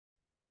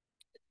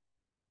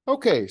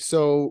Okay,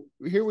 so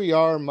here we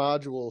are,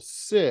 module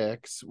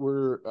six.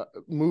 We're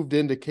moved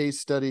into case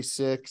study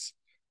six.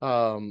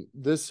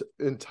 This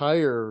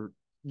entire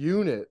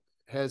unit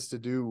has to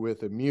do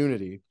with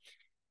immunity.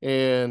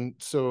 And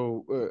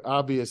so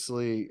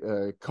obviously,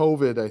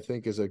 COVID, I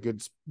think, is a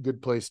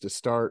good place to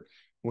start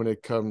when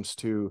it comes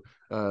to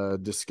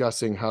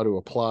discussing how to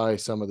apply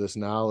some of this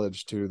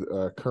knowledge to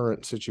the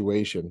current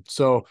situation.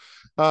 So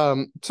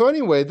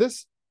anyway,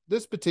 this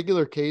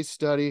particular case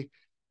study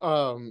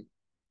um,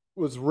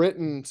 was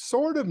written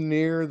sort of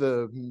near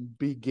the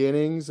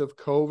beginnings of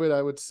COVID,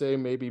 I would say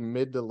maybe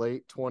mid to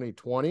late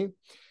 2020.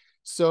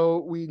 So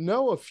we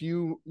know a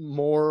few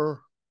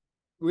more,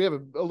 we have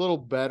a little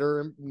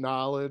better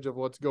knowledge of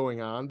what's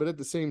going on, but at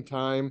the same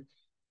time,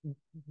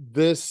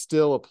 this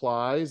still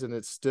applies and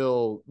it's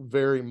still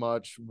very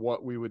much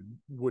what we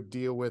would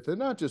deal with, and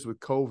not just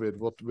with COVID.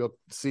 We'll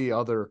see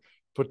other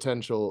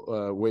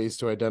potential ways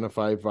to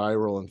identify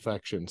viral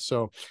infections.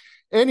 So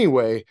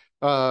anyway,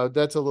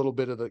 that's a little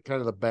bit of the kind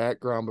of the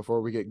background before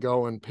we get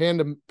going.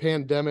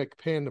 Pandemic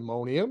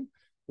pandemonium.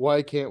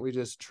 Why can't we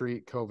just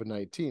treat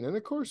COVID-19? And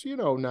of course,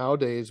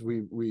 nowadays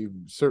we've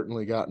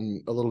certainly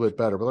gotten a little bit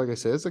better. But like I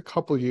said, it's a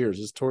couple years.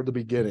 It's toward the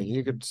beginning.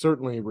 You could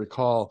certainly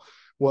recall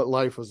what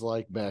life was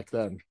like back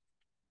then.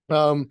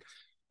 Um,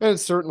 and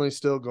it's certainly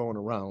still going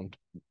around.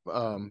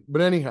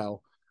 But anyhow,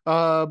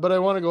 but I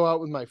want to go out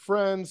with my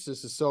friends.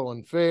 This is so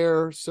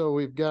unfair. So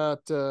we've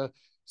got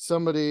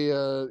somebody,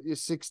 a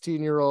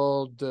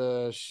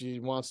 16-year-old. She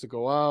wants to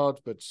go out,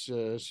 but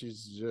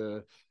she's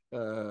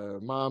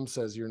mom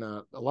says you're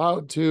not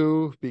allowed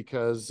to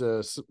because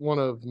one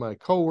of my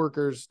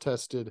coworkers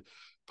tested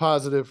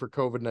positive for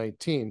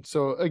COVID-19.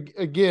 So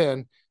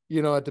again,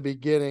 at the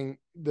beginning,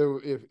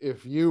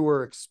 if you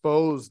were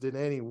exposed in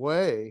any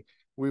way,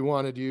 we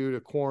wanted you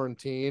to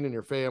quarantine and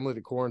your family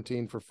to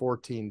quarantine for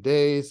 14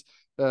 days.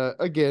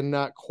 Again,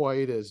 not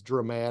quite as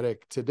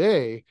dramatic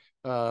today,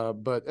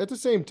 but at the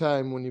same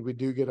time, when we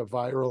do get a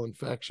viral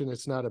infection,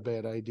 it's not a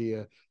bad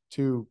idea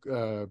to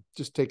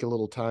just take a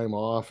little time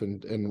off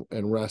and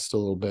rest a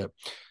little bit.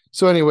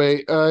 So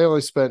anyway, I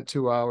only spent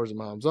 2 hours in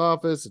mom's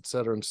office, et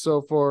cetera, and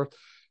so forth.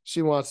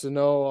 She wants to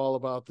know all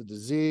about the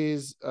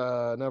disease.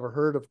 Never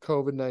heard of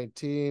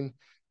COVID-19,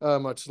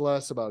 much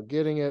less about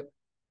getting it.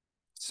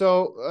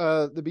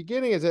 So the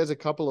beginning has a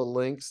couple of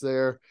links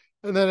there,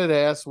 and then it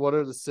asks what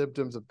are the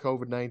symptoms of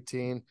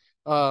COVID-19.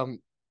 Um,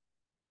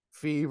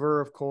 Fever,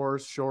 of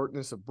course,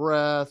 shortness of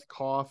breath,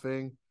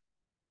 coughing,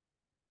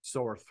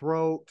 sore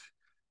throat,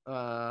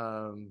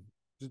 um,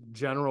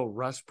 general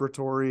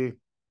respiratory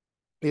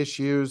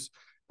issues.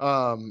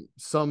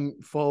 Some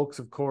folks,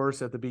 of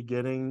course, at the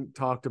beginning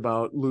talked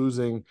about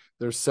losing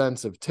their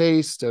sense of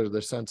taste or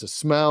their sense of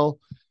smell.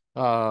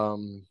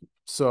 Um,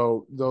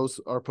 so those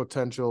are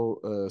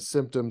potential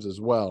symptoms as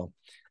well.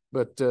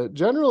 But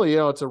generally,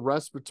 it's a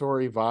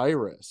respiratory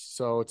virus.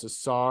 So it's a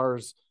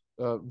SARS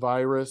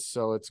virus.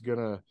 So it's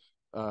gonna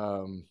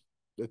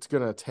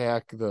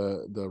attack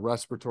the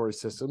respiratory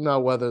system. Now,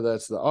 whether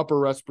that's the upper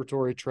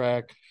respiratory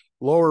tract,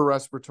 lower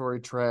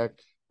respiratory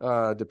tract,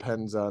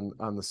 depends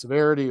on the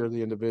severity or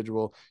the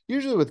individual.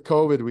 Usually with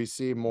COVID, we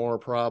see more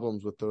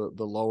problems with the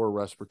lower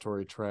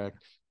respiratory tract,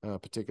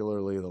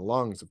 particularly the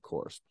lungs, of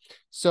course.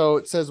 So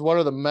it says, what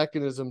are the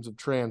mechanisms of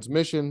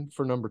transmission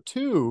for number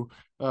two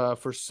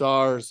for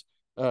SARS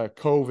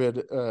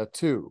COVID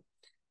 2?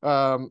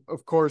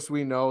 Of course,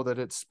 we know that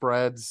it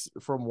spreads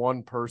from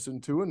one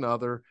person to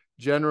another,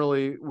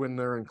 generally when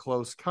they're in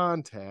close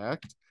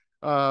contact.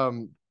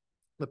 The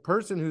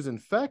person who's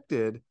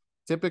infected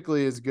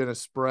typically is going to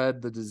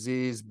spread the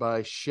disease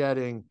by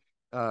shedding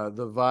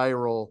the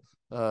viral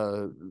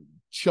uh,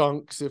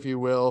 chunks, if you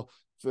will,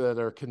 that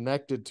are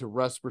connected to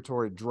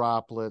respiratory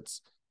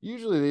droplets.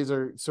 Usually, these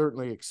are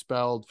certainly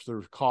expelled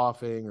through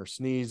coughing or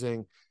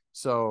sneezing.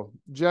 So,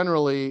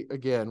 generally,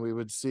 again, we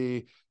would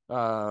see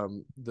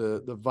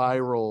the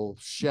viral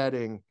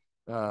shedding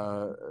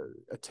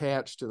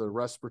attached to the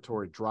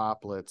respiratory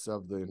droplets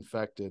of the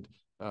infected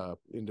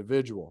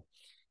individual.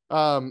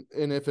 And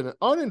if an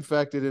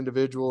uninfected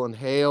individual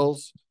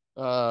inhales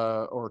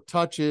or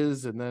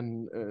touches and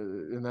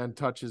then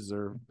touches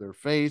their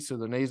face or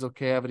their nasal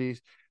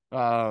cavities,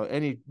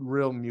 any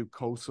real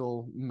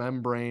mucosal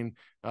membrane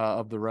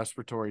of the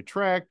respiratory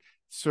tract,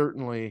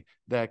 certainly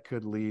that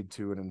could lead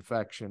to an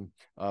infection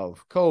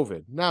of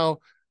COVID. Now,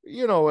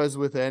 as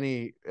with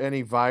any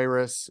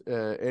virus,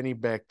 any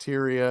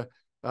bacteria,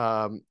 these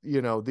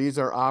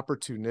are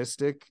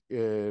opportunistic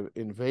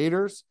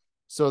invaders,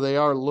 so they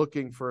are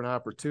looking for an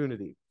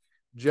opportunity.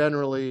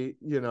 Generally,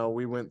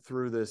 we went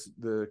through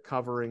the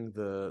covering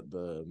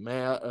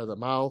the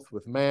mouth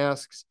with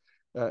masks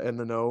and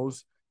the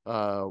nose,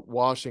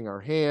 washing our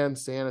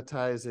hands,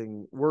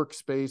 sanitizing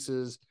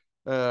workspaces,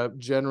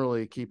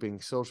 generally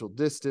keeping social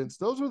distance.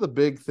 Those were the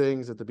big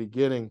things at the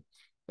beginning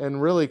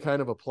and really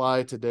kind of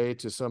apply today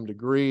to some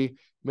degree.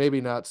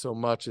 Maybe not so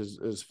much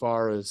as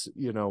far as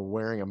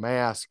wearing a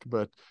mask,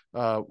 but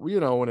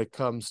when it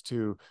comes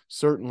to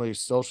certainly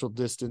social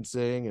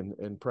distancing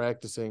and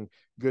practicing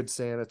good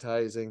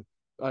sanitizing,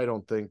 I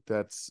don't think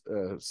that's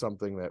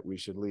something that we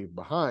should leave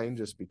behind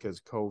just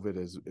because COVID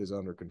is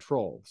under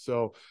control.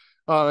 So,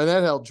 and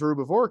that held true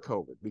before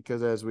COVID,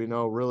 because as we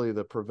know, really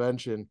the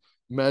prevention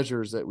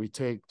measures that we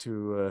take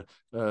to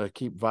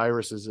keep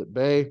viruses at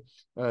bay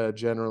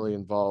generally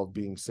involve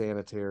being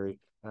sanitary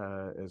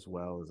as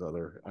well as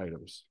other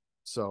items.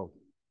 So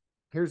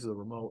here's the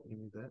remote. You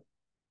need that.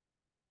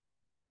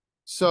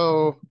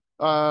 So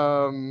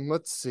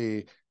let's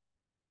see.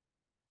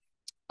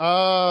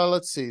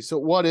 Let's see. So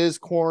what is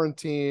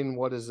quarantine?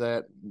 What does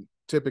that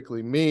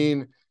typically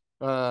mean?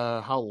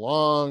 How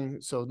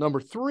long? So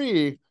number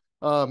three,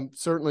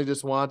 certainly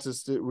just wants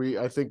us to,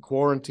 I think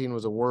quarantine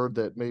was a word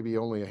that maybe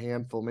only a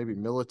handful, maybe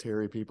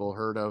military people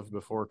heard of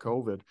before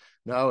COVID.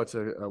 Now it's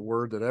a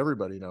word that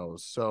everybody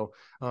knows. So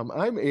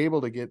I'm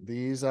able to get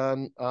these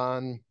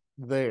on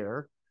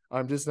there.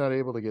 I'm just not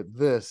able to get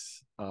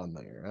this on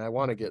there. And I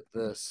want to get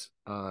this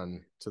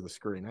on to the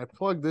screen. I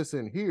plugged this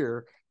in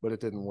here, but it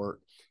didn't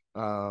work.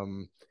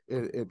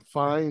 It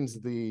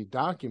finds the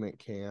document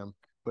cam,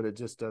 but it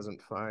just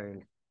doesn't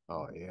find.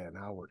 Oh yeah,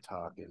 now we're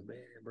talking,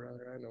 man,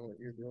 brother. I know what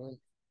you're doing.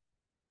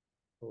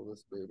 Pull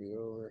this baby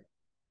over.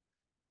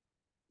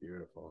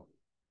 Beautiful.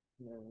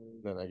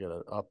 Then I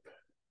gotta up.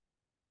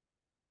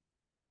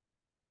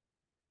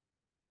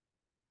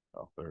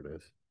 Oh, there it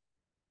is.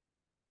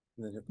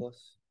 And then hit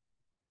plus.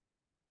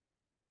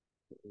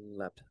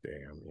 Left.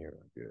 Damn, you're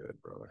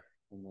good, brother.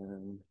 And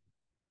then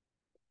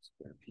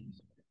square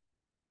piece.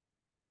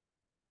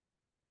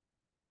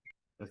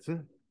 That's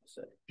it.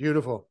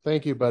 Beautiful.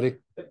 Thank you, buddy.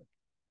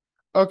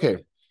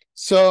 Okay.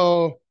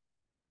 So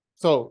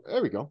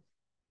there we go.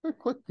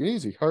 Quick and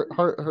easy.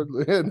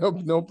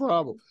 No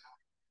problem.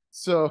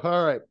 So,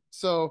 all right.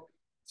 So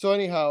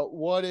anyhow,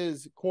 what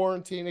is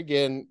quarantine?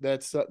 Again,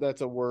 that's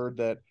a word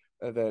that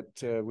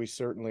we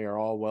certainly are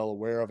all well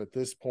aware of at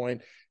this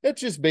point. It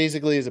just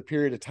basically is a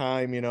period of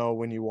time,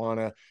 when you want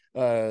to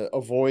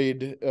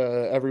avoid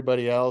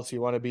everybody else.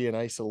 You want to be in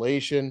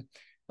isolation.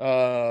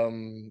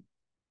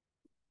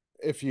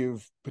 If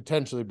you've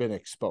potentially been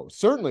exposed.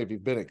 Certainly, if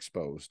you've been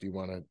exposed, you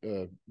want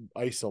to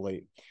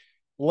isolate.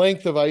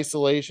 Length of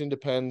isolation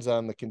depends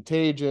on the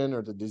contagion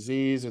or the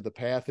disease or the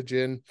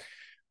pathogen.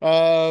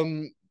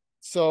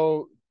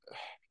 So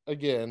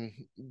again,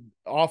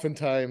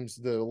 oftentimes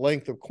the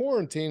length of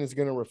quarantine is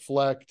going to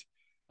reflect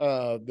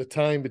the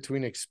time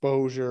between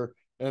exposure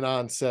and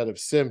onset of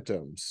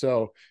symptoms.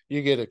 So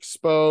you get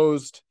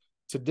exposed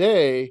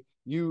today,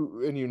 you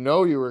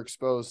were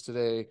exposed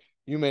today,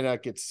 you may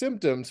not get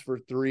symptoms for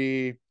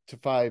 3 to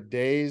 5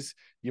 days.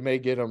 You may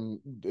get them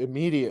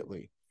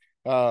immediately.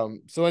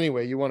 So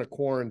anyway, you want to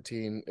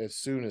quarantine as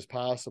soon as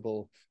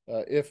possible,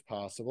 if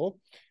possible.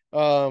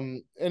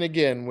 And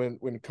again,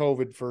 when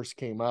COVID first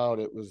came out,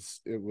 it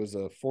was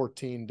a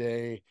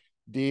 14-day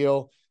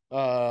deal,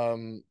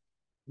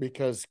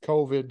 because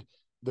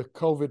the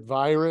COVID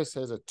virus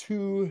has a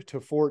 2 to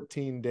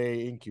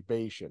 14-day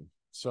incubation.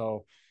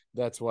 So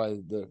that's why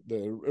the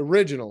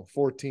original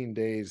 14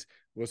 days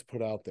was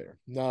put out there.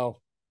 Now,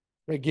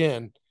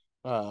 again,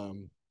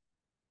 could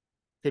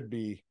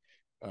be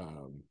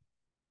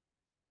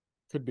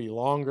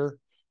longer,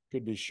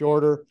 could be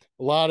shorter.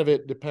 A lot of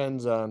it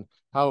depends on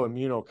how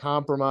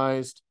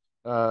immunocompromised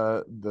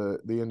the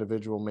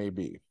individual may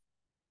be.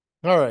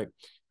 All right.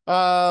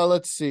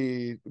 Let's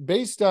see.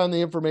 Based on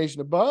the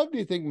information above, do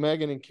you think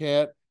Megan and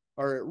Kat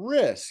are at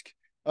risk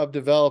of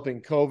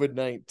developing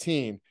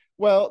COVID-19?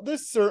 Well,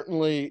 this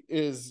certainly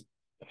is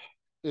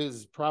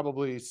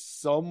probably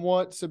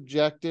somewhat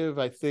subjective.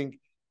 I think,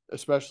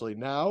 especially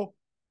now.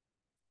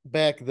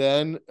 Back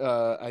then,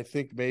 I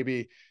think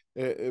maybe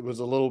it was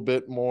a little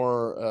bit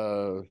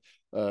more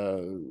of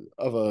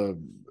a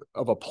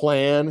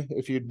plan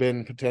if you'd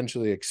been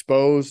potentially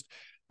exposed.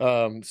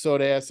 So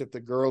to ask if the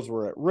girls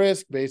were at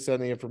risk based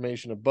on the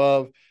information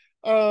above,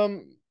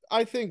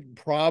 I think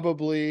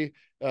probably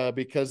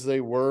because they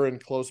were in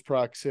close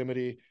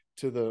proximity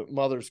to the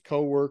mother's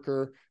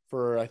coworker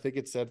for, I think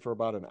it said, for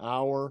about an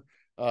hour.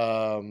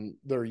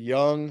 They're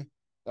young.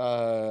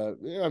 I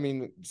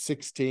mean,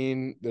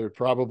 16, they're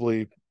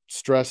probably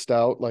stressed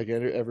out like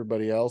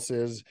everybody else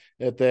is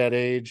at that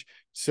age.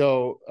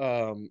 So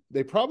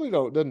they probably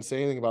doesn't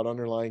say anything about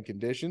underlying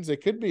conditions. They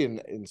could be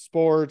in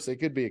sports. They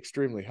could be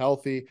extremely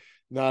healthy,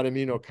 not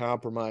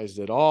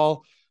immunocompromised at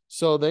all.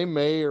 So they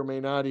may or may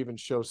not even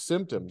show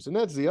symptoms. And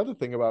that's the other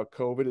thing about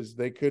COVID, is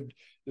they could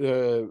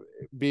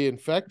be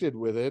infected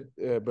with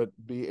it, but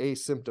be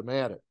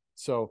asymptomatic.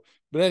 So,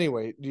 but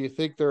anyway, do you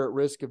think they're at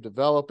risk of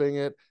developing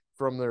it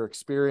from their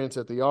experience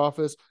at the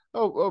office?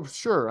 Oh,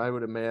 sure. I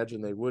would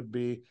imagine they would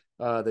be.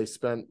 They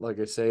spent, like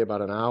I say,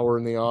 about an hour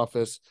in the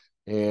office,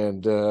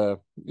 and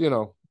but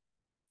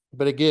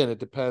again, it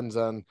depends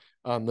on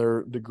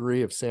their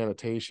degree of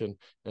sanitation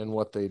and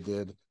what they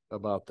did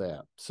about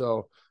that.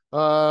 So,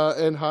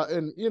 and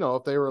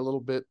if they were a little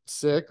bit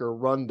sick or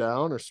run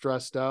down or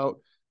stressed out,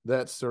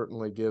 that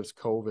certainly gives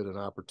COVID an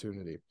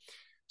opportunity.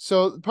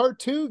 So part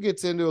 2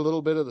 gets into a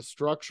little bit of the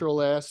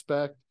structural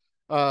aspect.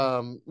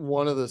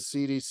 One of the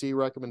CDC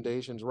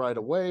recommendations right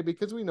away,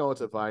 because we know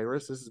it's a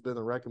virus. This has been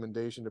the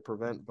recommendation to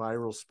prevent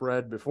viral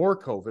spread before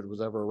COVID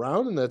was ever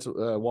around, and that's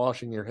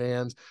washing your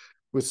hands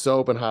with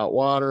soap and hot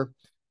water.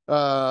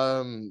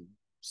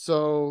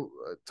 So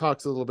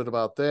talks a little bit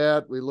about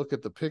that. We look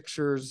at the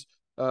pictures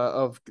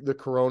of the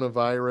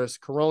coronavirus.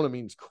 Corona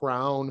means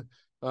crown.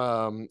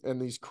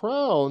 And these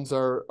crowns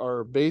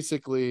are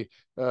basically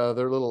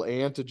they're little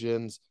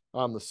antigens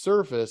on the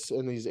surface,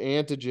 and these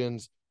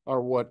antigens are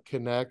what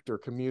connect or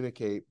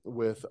communicate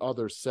with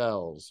other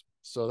cells.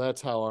 So that's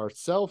how our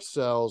self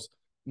cells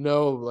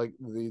know, like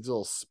these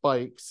little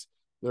spikes,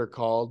 they're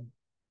called.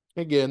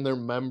 Again, they're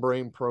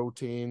membrane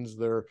proteins,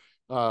 they're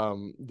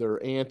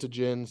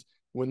antigens.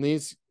 When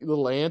these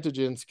little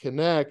antigens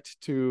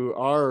connect to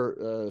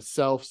our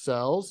self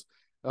cells,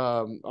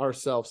 our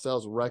self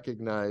cells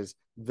recognize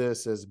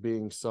this as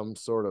being some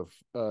sort of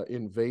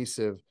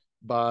invasive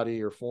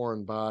body or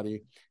foreign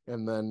body,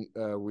 and then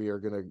we are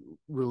going to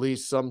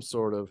release some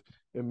sort of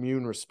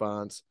immune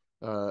response.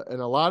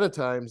 And a lot of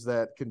times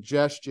that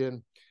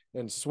congestion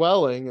and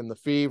swelling and the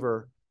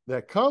fever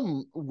that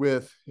come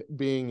with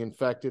being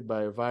infected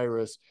by a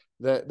virus,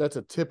 that's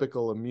a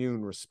typical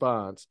immune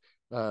response.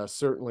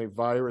 Certainly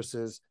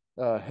viruses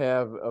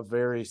have a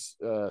very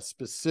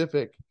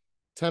specific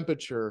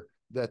temperature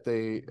that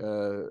they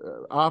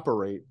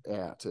operate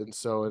at. And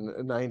so in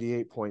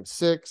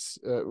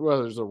 98.6,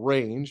 well, there's a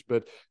range,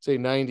 but say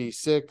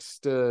 96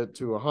 to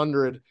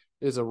 100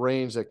 is a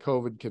range that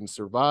COVID can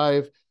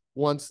survive.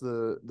 Once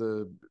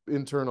the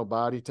internal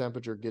body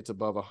temperature gets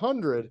above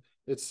 100,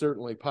 it's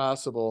certainly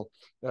possible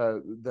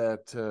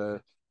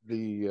that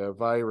the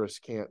virus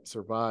can't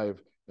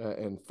survive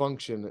and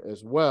function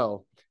as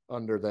well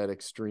under that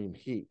extreme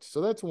heat.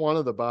 So that's one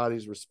of the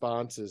body's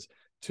responses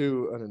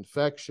to an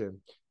infection.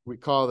 We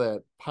call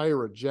that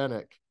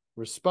pyrogenic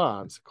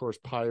response. Of course,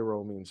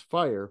 pyro means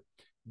fire.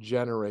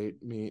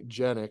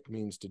 Genic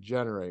means to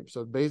generate.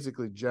 So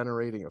basically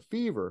generating a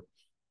fever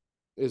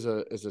is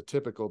a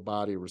typical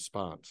body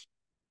response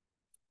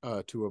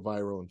to a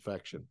viral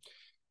infection.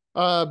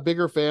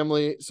 Bigger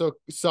family. So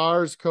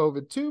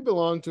SARS-CoV-2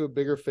 belonged to a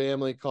bigger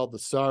family called the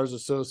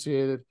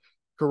SARS-associated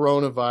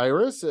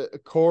coronavirus, a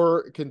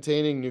core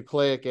containing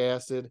nucleic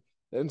acid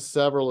and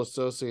several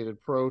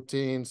associated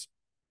proteins.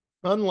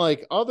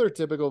 Unlike other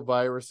typical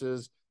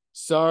viruses,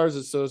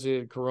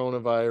 SARS-associated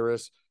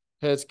coronavirus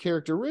has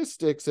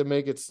characteristics that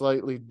make it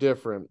slightly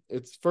different.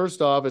 It's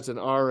first off, it's an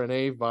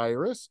RNA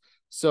virus,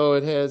 so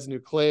it has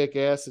nucleic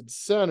acid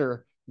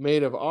center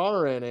made of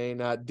RNA,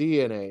 not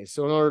DNA.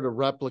 So in order to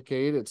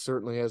replicate, it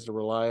certainly has to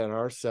rely on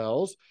our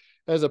cells.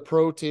 It has a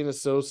protein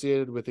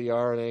associated with the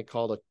RNA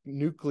called a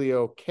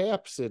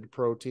nucleocapsid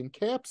protein.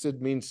 Capsid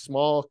means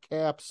small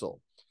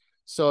capsule.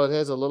 So it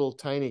has a little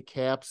tiny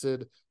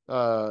capsid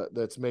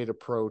that's made of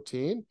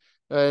protein.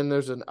 And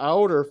there's an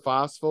outer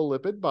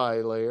phospholipid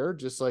bilayer,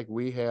 just like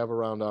we have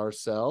around our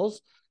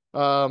cells.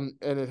 And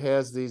it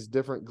has these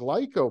different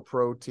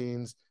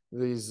glycoproteins,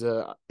 these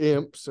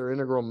IMPs or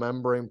integral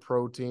membrane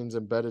proteins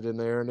embedded in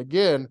there. And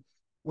again,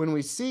 when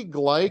we see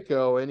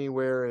glyco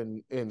anywhere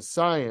in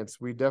science,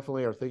 we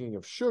definitely are thinking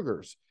of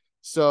sugars.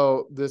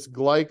 So this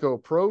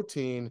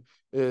glycoprotein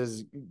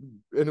is,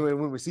 and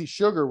when we see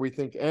sugar, we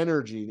think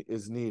energy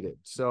is needed.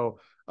 So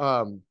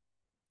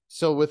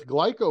with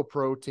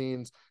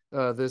glycoproteins,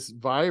 this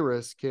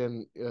virus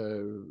can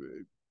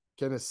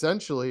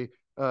essentially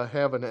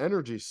have an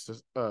energy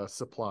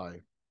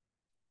supply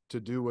to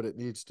do what it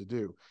needs to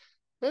do.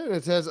 And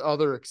it has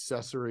other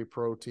accessory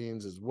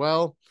proteins as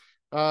well,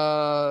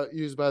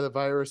 used by the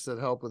virus that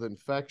help with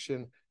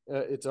infection,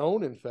 its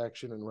own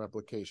infection and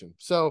replication.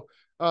 So,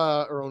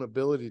 our own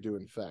ability to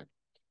infect.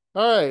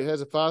 All right, it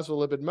has a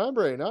phospholipid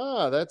membrane.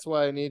 That's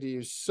why I need to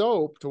use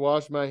soap to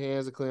wash my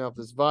hands and clean off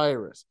this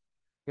virus.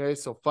 Okay,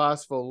 so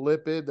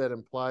phospholipid, that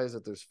implies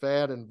that there's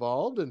fat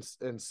involved,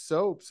 and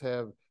soaps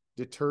have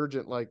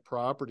detergent-like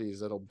properties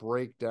that'll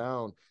break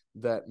down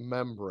that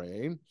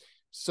membrane.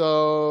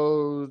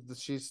 So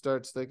she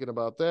starts thinking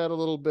about that a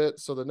little bit.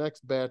 So the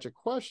next batch of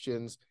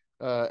questions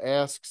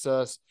asks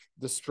us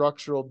the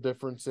structural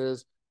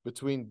differences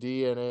between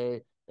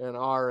DNA and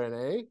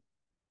RNA.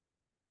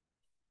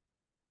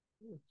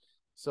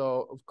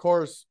 So, of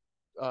course,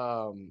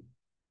 the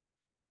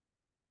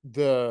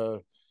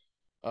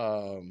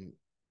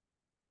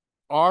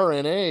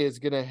RNA is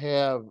going to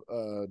have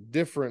a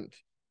different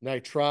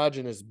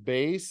nitrogenous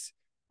base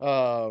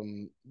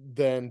than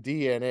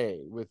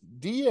DNA. With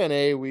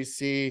DNA, we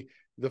see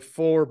the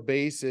four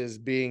bases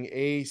being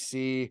A,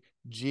 C,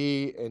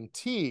 G, and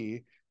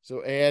T.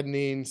 So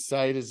adenine,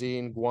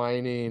 cytosine,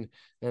 guanine,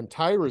 and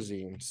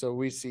tyrosine. So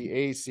we see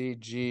A, C,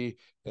 G,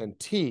 and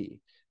T.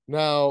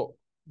 Now,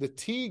 the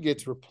T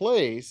gets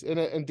replaced,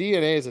 and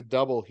DNA is a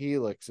double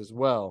helix as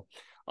well.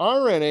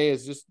 RNA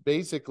is just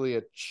basically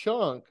a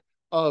chunk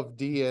of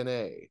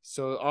DNA.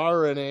 So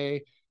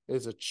RNA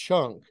is a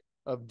chunk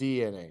of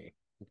DNA.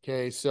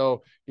 Okay,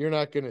 so you're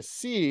not going to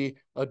see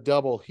a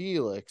double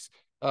helix.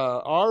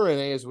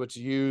 RNA is what's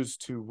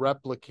used to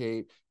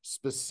replicate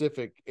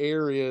specific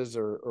areas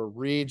or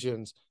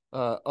regions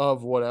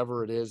of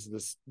whatever it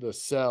is the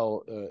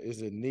cell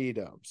is in need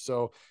of.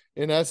 So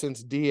in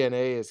essence,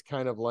 DNA is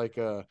kind of like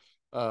a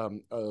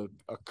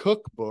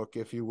cookbook,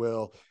 if you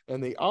will,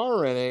 and the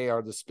RNA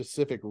are the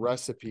specific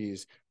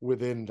recipes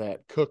within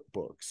that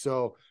cookbook.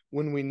 So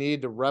when we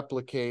need to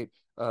replicate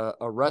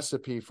a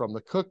recipe from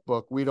the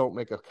cookbook, we don't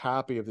make a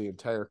copy of the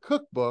entire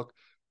cookbook,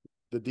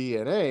 the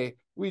DNA,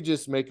 we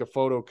just make a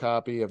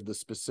photocopy of the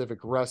specific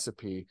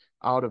recipe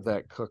out of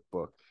that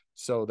cookbook.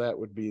 So that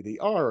would be the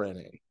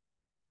RNA.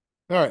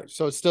 All right,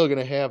 so it's still going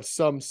to have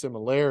some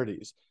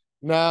similarities.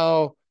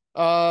 Now,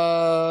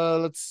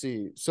 let's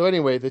see. So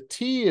anyway, the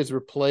T is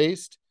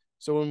replaced.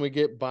 So when we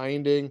get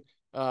binding,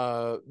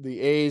 the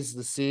A's,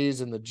 the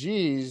C's, and the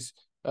G's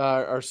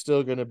are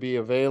still going to be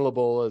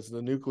available as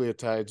the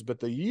nucleotides, but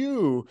the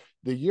U,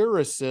 the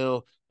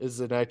uracil, is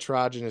the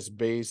nitrogenous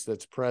base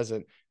that's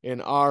present in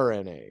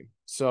RNA.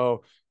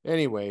 So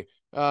anyway,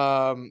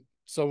 so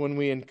when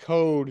we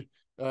encode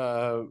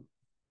for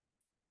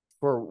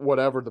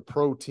whatever the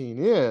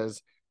protein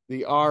is,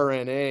 the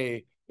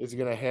RNA is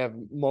going to have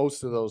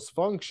most of those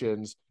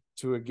functions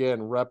to,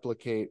 again,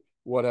 replicate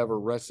whatever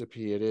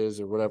recipe it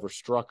is or whatever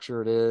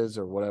structure it is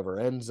or whatever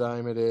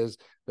enzyme it is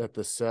that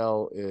the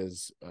cell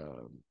is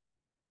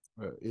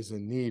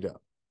in need of.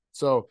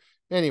 So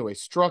anyway,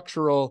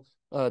 structural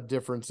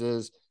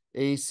differences,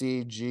 A,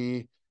 C,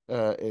 G,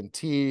 and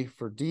T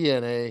for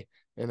DNA,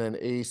 and then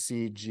A,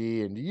 C,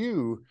 G, and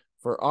U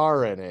for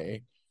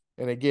RNA.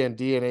 And again,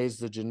 DNA is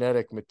the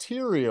genetic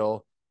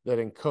material that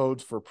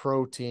encodes for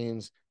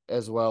proteins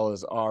as well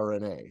as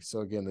RNA. So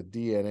again, the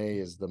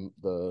DNA is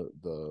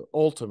the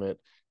ultimate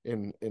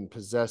in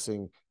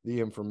possessing the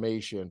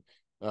information,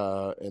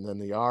 and then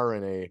the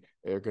RNA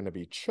are going to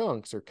be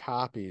chunks or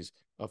copies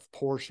of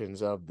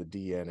portions of the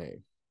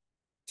DNA.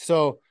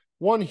 So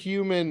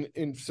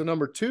so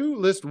number 2,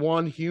 list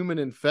one human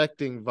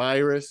infecting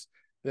virus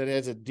that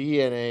has a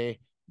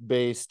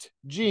DNA-based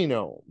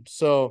genome.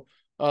 So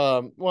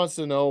wants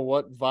to know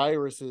what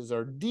viruses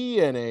are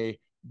DNA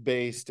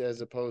based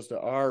as opposed to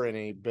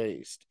RNA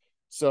based.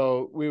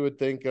 So we would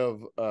think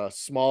of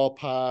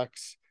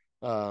smallpox.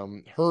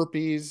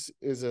 Herpes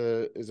is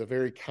a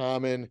very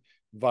common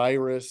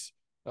virus.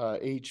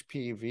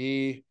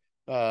 HPV.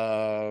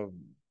 Those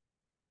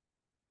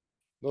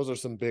are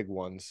some big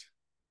ones.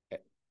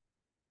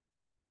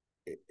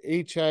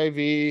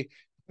 HIV.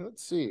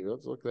 Let's see.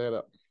 Let's look that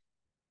up.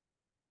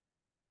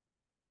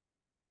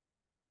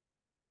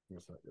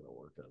 It's not going to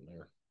work on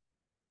there.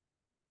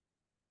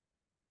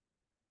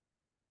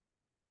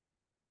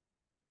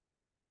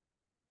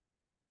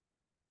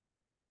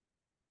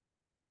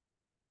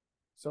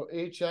 So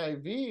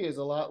HIV is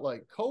a lot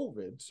like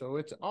COVID, so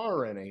it's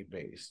RNA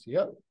based.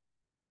 Yep.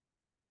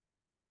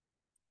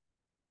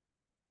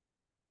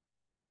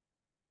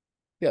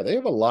 Yeah, they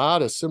have a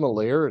lot of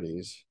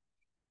similarities,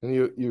 and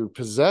you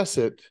possess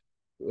it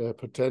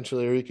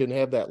potentially, or you can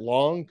have that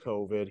long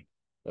COVID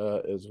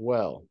as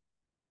well.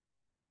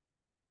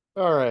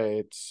 All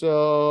right,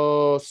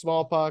 so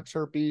smallpox,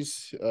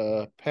 herpes,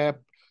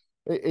 PEP,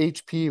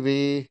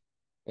 HPV,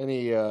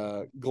 any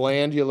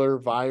glandular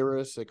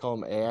virus, they call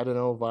them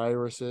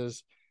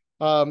adenoviruses.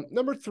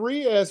 Number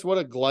 3 asks what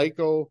a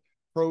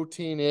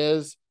glycoprotein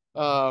is.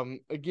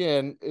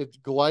 Again, it's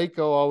glyco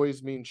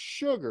always means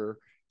sugar.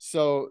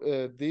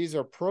 So these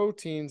are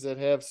proteins that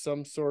have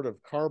some sort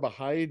of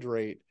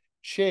carbohydrate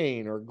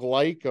chain or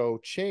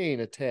glyco chain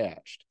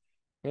attached.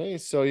 Okay,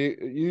 so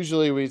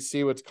usually we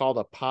see what's called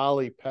a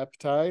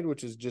polypeptide,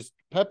 which is just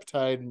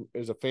peptide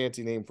is a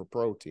fancy name for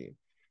protein.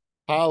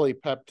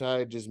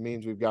 Polypeptide just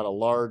means we've got a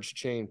large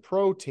chain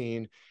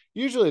protein.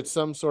 Usually it's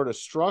some sort of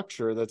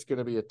structure that's going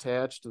to be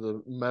attached to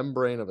the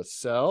membrane of a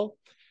cell,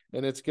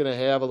 and it's going to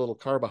have a little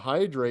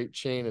carbohydrate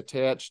chain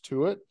attached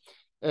to it.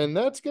 And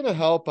that's going to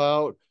help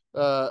out,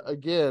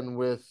 again,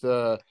 with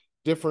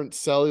different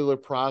cellular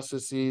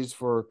processes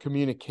for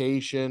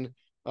communication.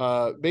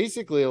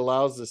 Basically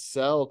allows the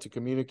cell to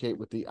communicate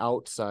with the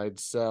outside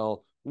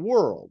cell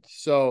world.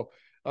 So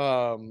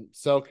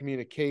cell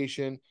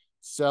communication,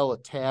 cell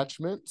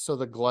attachment. So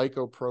the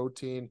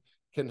glycoprotein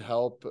can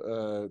help,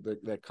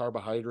 that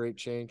carbohydrate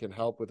chain can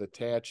help with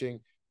attaching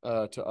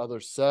to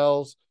other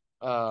cells,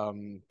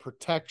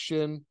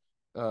 protection,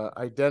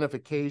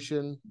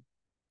 identification.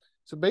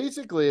 So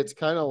basically it's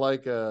kind of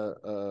like a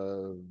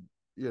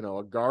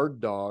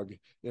guard dog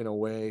in a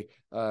way,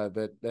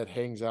 that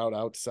hangs out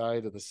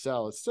outside of the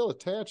cell. It's still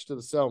attached to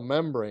the cell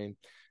membrane,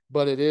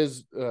 but it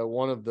is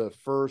one of the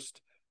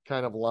first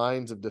kind of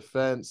lines of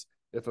defense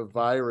if a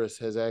virus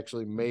has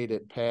actually made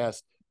it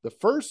past the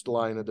first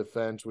line of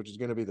defense, which is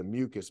going to be the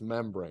mucous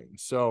membrane.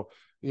 So,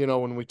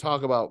 when we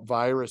talk about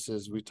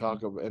viruses, we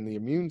talk about, in the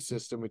immune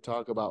system, we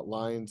talk about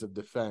lines of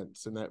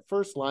defense. And that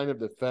first line of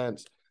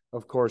defense,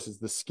 of course, is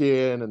the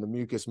skin and the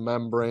mucous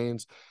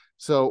membranes.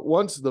 So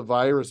once the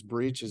virus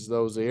breaches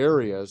those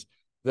areas,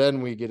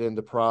 then we get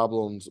into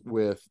problems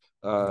with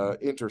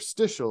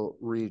interstitial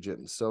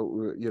regions. So,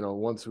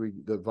 once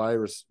the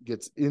virus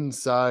gets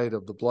inside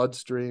of the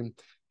bloodstream,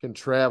 can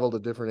travel to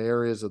different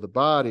areas of the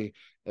body.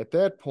 At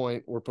that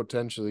point, we're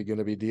potentially going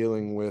to be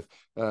dealing with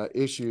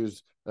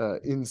issues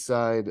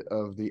inside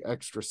of the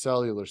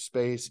extracellular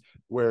space,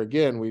 where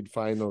again, we'd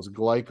find those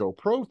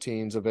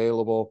glycoproteins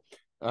available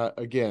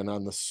again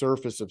on the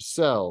surface of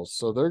cells.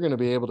 So they're going to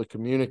be able to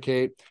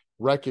communicate,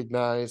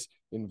 recognize,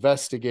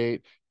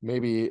 investigate,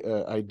 maybe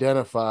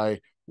identify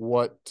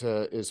what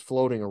is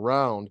floating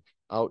around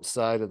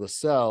outside of the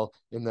cell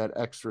in that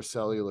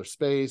extracellular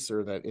space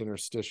or that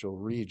interstitial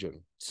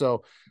region.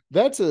 So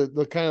that's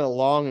the kind of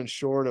long and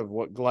short of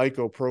what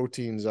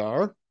glycoproteins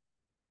are.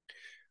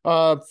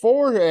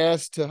 Ford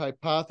asked to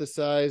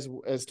hypothesize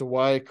as to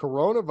why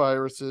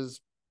coronaviruses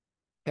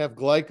have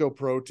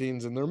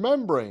glycoproteins in their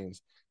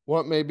membranes.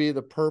 What may be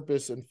the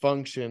purpose and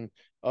function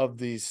of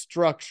these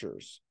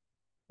structures?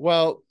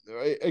 Well,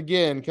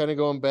 again, kind of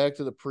going back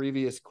to the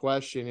previous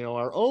question,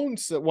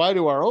 why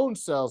do our own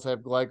cells have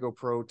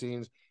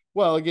glycoproteins?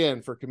 Well,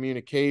 again, for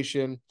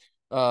communication,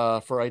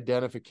 for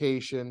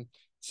identification.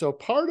 So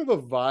part of a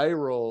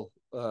viral,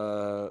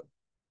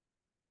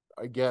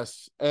 I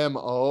guess,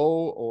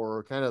 MO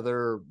or kind of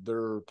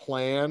their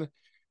plan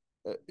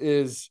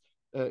is,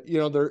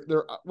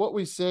 they're what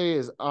we say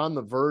is on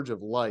the verge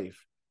of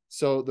life.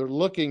 So they're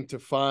looking to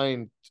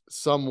find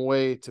some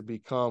way to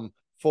become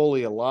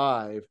fully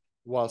alive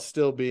while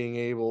still being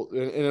able,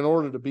 and in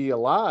order to be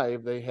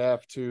alive, they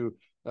have to,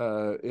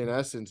 in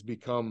essence,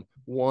 become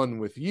one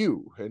with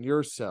you and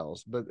your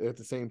cells. But at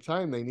the same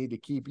time, they need to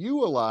keep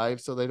you alive,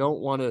 so they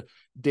don't want to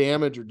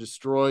damage or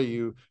destroy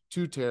you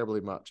too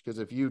terribly much. Because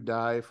if you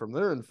die from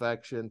their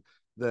infection,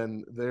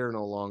 then they're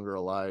no longer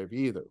alive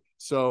either.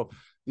 So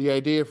the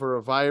idea for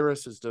a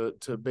virus is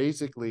to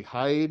basically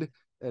hide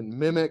and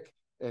mimic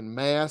and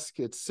mask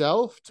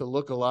itself to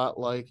look a lot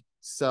like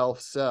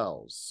self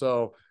cells.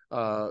 So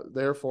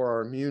therefore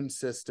our immune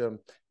system,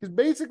 because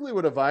basically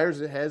what a virus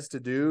has to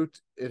do,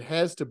 it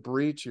has to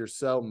breach your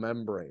cell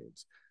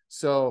membranes.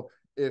 So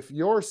if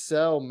your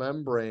cell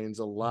membranes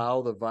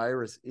allow the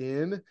virus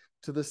in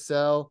to the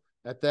cell,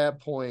 at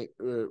that point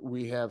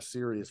we have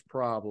serious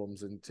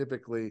problems, and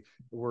typically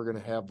we're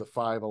going to have the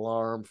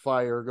 5-alarm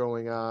fire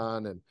going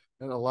on and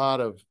a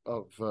lot of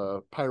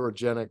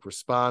pyrogenic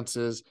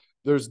responses.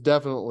 There's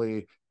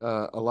definitely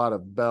a lot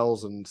of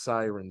bells and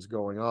sirens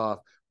going off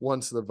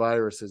once the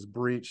virus has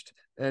breached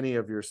any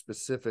of your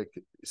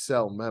specific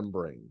cell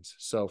membranes.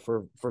 So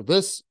for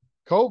this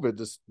COVID,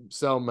 the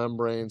cell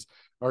membranes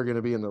are going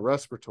to be in the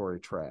respiratory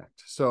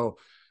tract. So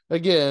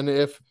again,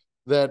 if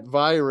that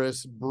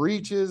virus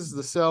breaches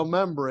the cell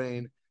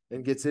membrane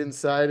and gets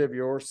inside of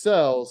your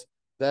cells,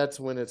 that's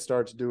when it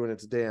starts doing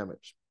its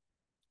damage.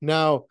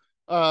 Now,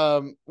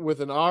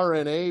 with an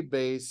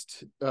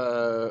RNA-based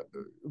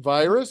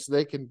virus,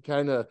 they can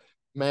kind of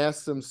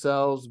mask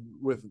themselves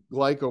with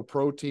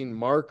glycoprotein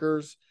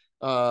markers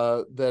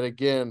that,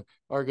 again,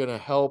 are going to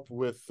help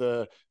with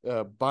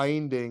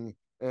binding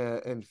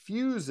and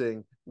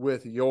fusing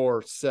with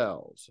your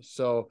cells.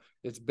 So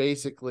it's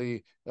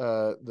basically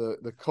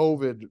the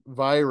COVID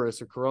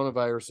virus or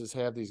coronaviruses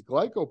have these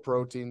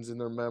glycoproteins in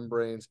their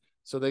membranes,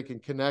 so they can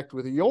connect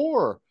with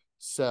your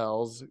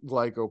cells,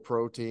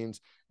 glycoproteins,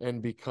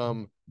 and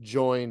become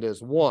joined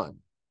as one.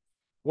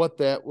 What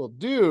that will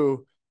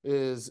do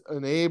is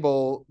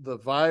enable the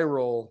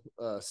viral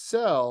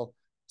cell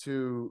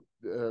to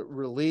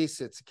release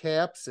its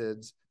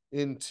capsids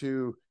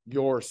into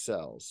your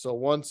cells. So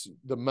once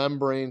the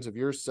membranes of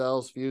your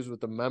cells fuse with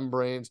the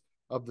membranes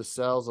of the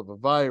cells of a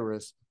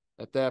virus,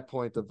 at that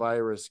point the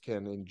virus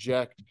can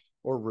inject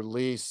or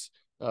release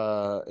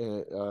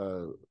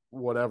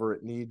whatever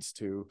it needs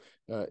to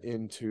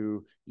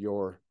into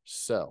your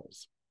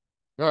cells.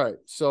 All right,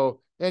 so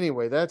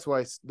anyway, that's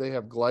why they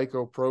have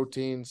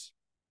glycoproteins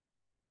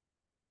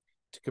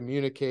to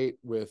communicate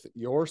with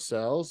your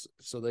cells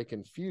so they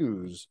can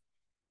fuse.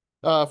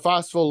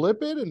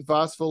 Phospholipid and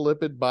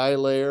phospholipid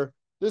bilayer.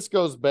 This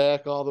goes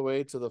back all the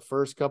way to the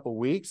first couple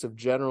weeks of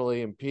general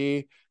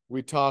E&P.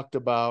 We talked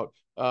about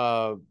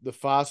the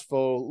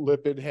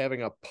phospholipid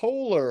having a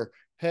polar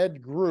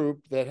head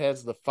group that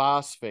has the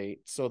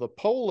phosphate. So the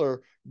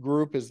polar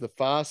group is the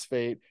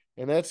phosphate,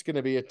 and that's going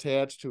to be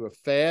attached to a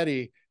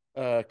fatty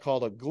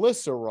called a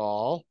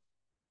glycerol.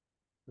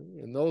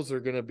 And those are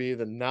going to be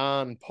the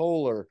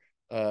non-polar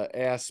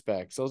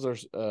aspects. Those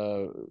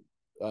are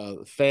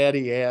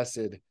fatty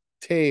acid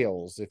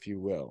tails, if you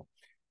will.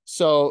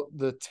 So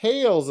the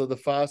tails of the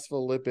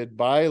phospholipid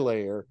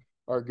bilayer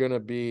are going to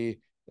be,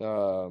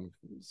 let's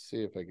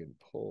see if I can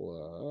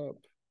pull up.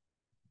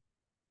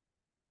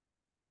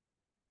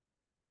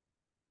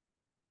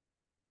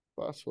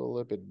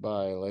 Phospholipid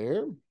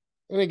bilayer.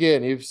 And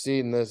again, you've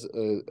seen this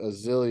a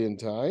zillion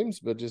times,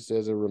 but just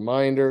as a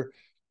reminder,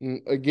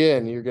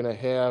 again, you're going to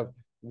have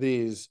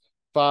these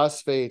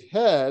phosphate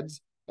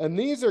heads, and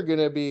these are going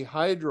to be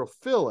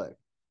hydrophilic.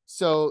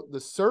 So the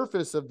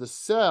surface of the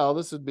cell,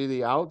 this would be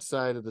the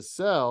outside of the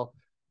cell,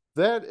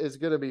 that is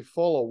going to be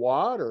full of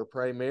water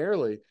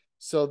primarily.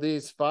 So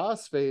these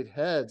phosphate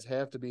heads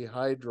have to be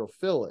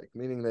hydrophilic,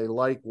 meaning they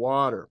like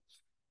water.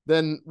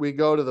 Then we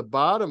go to the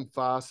bottom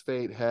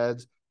phosphate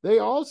heads. they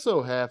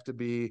also have to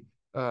be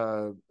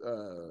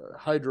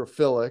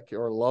hydrophilic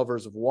or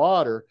lovers of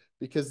water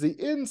because the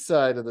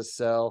inside of the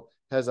cell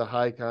has a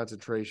high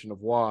concentration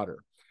of water.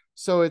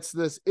 So it's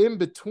this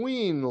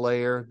in-between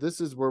layer. This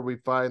is where we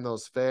find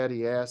those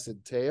fatty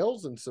acid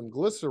tails and some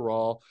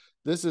glycerol.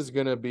 This is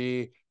going to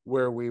be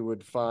where we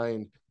would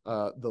find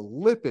the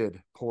lipid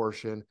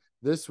portion.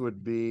 This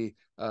would be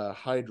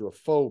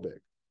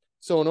hydrophobic.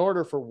 So in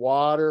order for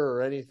water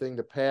or anything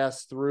to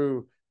pass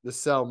through the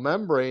cell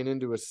membrane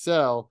into a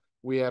cell,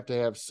 we have to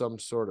have some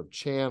sort of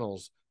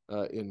channels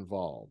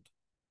involved.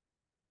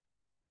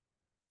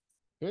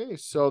 Okay,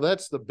 so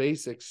that's the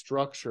basic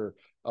structure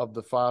of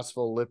the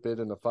phospholipid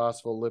and the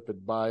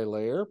phospholipid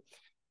bilayer.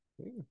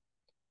 Okay.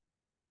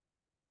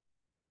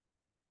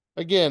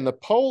 Again, the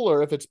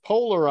polar, if it's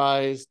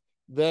polarized,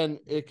 then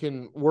it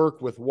can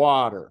work with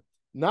water.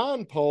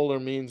 Non-polar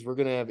means we're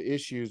going to have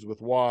issues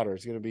with water.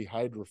 It's going to be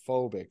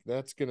hydrophobic.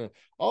 That's going to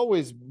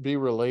always be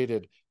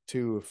related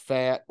to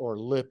fat or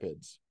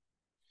lipids.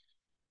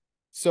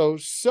 So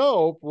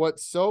soap, what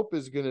soap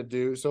is going to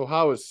do, so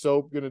how is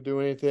soap going to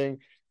do anything?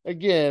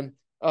 Again,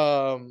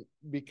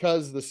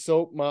 because the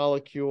soap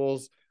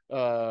molecules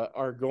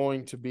are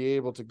going to be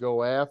able to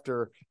go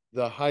after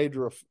the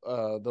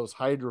those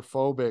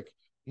hydrophobic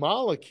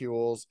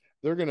molecules,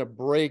 they're going to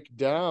break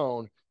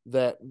down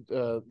that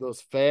those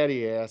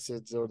fatty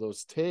acids or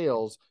those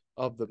tails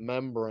of the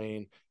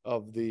membrane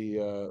of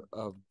the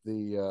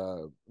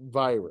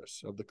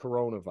virus, of the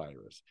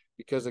coronavirus,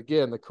 because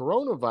again, the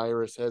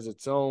coronavirus has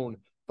its own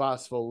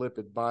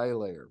phospholipid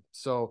bilayer.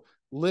 So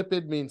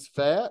lipid means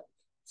fat.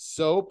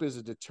 Soap is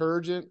a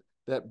detergent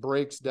that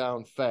breaks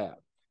down fat.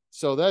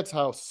 So that's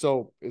how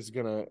soap is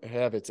going to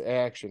have its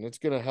action. It's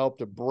going to help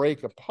to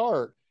break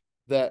apart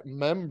that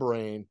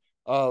membrane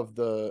of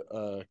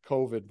the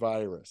COVID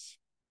virus.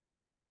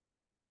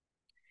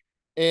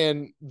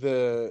 And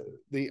the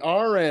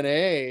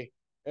RNA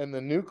and the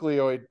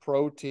nucleoid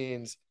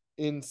proteins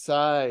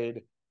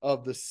inside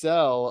of the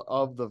cell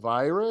of the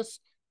virus,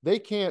 they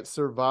can't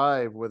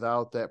survive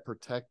without that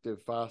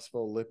protective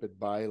phospholipid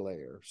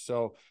bilayer.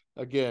 So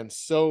again,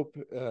 soap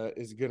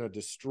is going to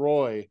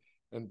destroy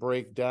and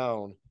break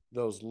down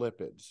those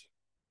lipids.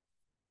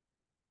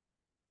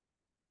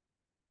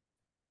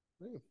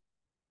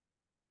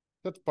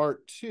 That's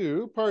part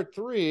 2. Part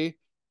 3,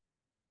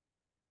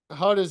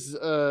 how does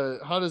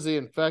the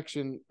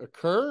infection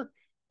occur?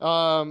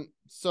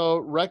 So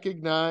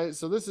recognize,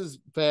 so this is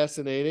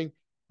fascinating.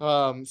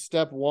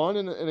 Step 1,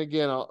 and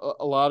again,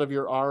 a lot of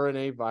your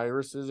RNA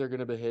viruses are going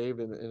to behave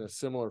in a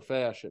similar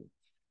fashion.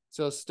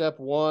 So step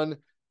 1,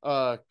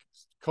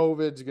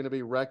 COVID is going to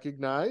be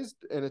recognized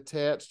and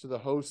attached to the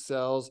host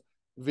cells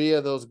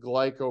via those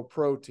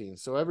glycoproteins.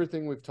 So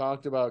everything we've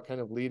talked about kind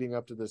of leading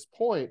up to this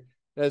point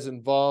has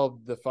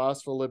involved the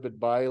phospholipid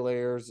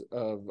bilayers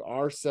of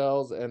our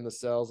cells and the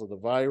cells of the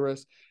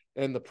virus,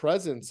 and the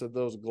presence of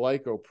those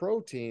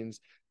glycoproteins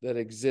that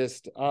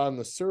exist on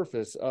the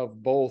surface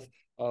of both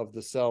of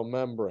the cell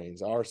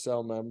membranes, our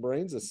cell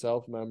membranes, the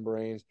self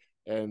membranes,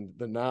 and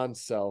the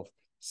non-self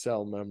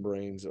cell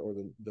membranes or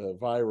the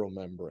viral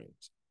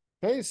membranes.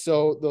 Okay,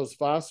 so those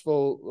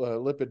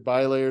phospholipid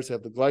bilayers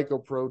have the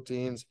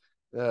glycoproteins,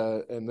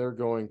 and they're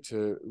going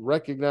to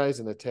recognize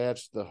and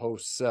attach the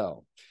host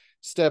cell.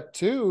 Step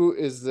 2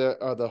 is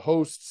the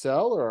host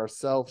cell or our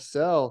self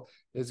cell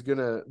is going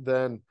to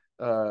then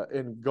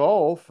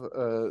engulf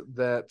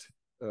that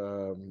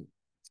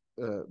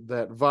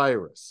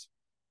virus.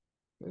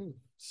 Okay.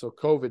 So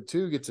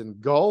COVID-2 gets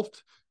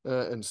engulfed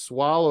and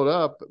swallowed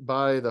up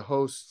by the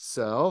host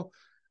cell.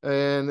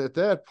 And at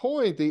that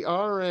point, the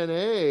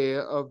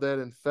RNA of that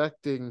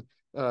infecting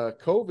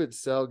COVID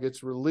cell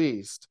gets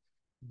released,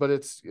 but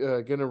it's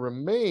going to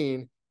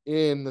remain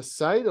in the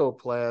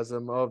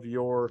cytoplasm of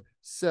your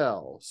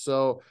cell.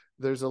 So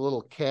there's a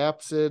little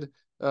capsid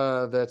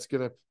that's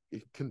going to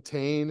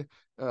contain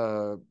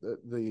the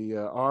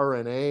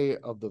RNA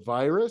of the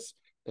virus,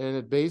 and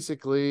it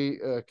basically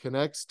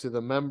connects to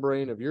the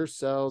membrane of your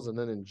cells and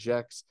then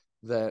injects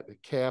that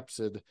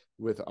capsid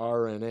with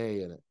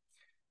RNA in it.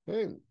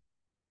 Okay.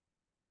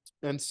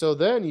 And so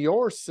then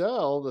your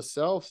cell, the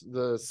self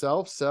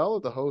cell,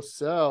 the host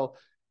cell,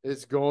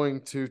 is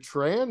going to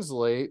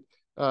translate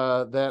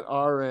that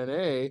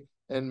RNA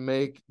and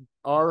make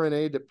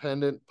RNA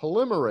dependent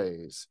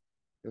polymerase.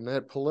 And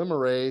that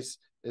polymerase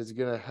is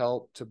going to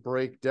help to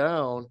break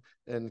down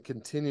and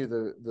continue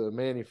the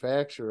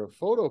manufacture of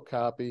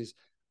photocopies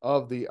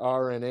of the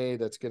RNA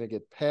that's going to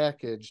get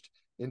packaged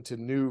into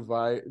new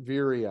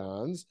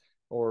virions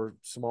or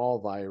small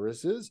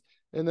viruses.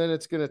 And then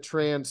it's going to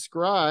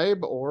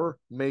transcribe or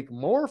make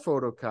more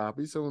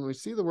photocopies. So when we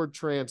see the word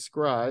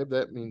transcribe,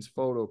 that means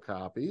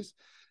photocopies.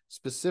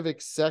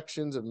 Specific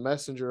sections of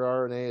messenger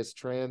RNA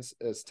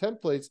as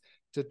templates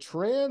to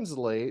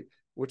translate,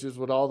 which is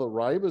what all the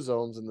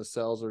ribosomes in the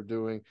cells are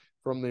doing,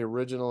 from the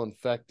original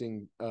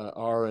infecting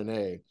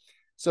RNA.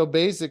 So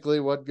basically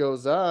what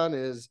goes on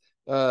is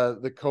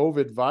the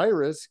COVID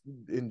virus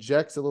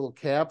injects a little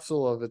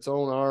capsule of its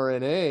own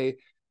RNA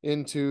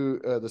into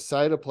the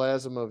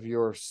cytoplasm of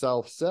your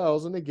self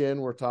cells. And again,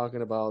 we're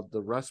talking about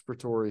the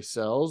respiratory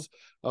cells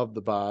of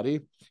the body.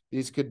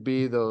 These could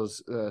be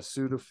those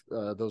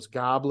those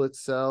goblet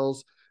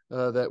cells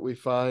that we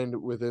find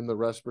within the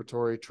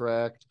respiratory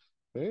tract.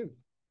 Okay.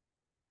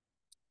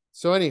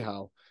 So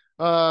anyhow,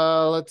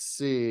 let's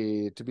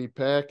see, to be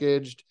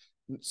packaged.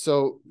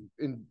 So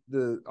in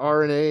the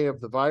RNA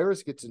of the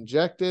virus gets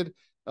injected,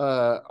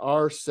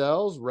 our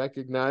cells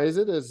recognize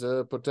it as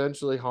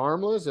potentially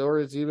harmless, or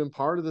it's even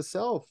part of the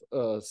cell.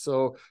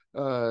 We're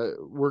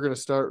going to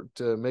start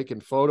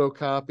making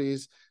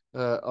photocopies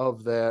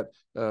of that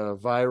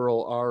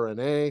viral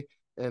RNA,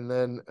 and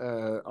then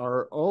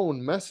our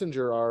own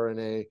messenger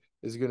RNA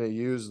is going to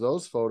use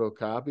those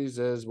photocopies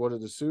as what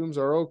it assumes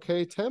are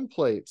okay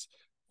templates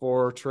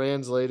for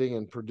translating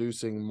and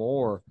producing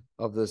more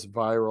of this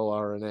viral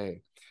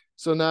RNA.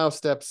 So now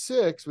step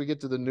 6, we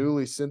get to the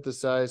newly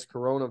synthesized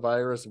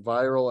coronavirus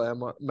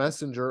viral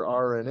messenger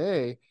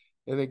RNA.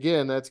 And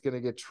again, that's going to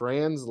get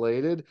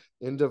translated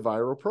into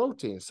viral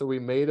proteins. So we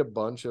made a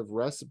bunch of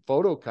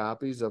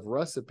photocopies of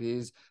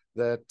recipes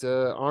that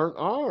aren't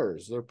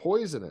ours. They're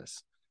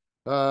poisonous.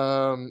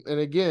 And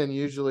again,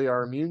 usually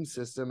our immune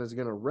system is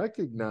going to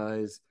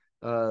recognize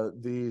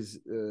these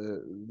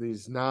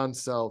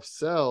non-self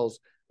cells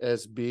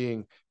as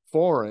being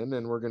foreign,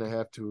 and we're going to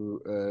have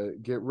to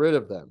get rid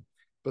of them.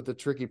 But the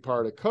tricky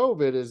part of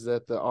COVID is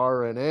that the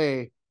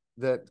RNA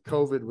that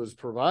COVID was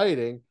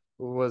providing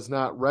was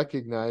not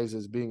recognized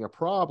as being a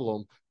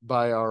problem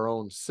by our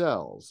own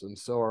cells. And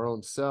so our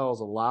own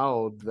cells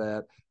allowed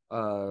that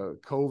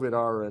COVID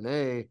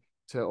RNA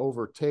to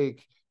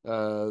overtake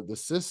the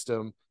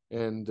system.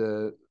 And,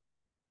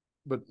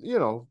 but, you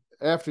know,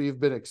 after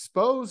you've been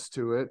exposed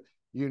to it,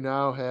 you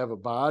now have a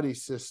body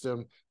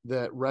system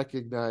that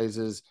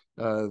recognizes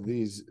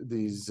these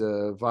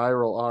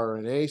viral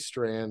RNA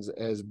strands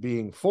as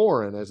being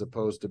foreign as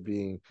opposed to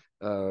being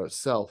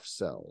self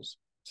cells.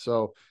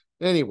 So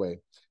anyway,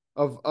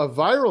 a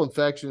viral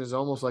infection is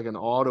almost like an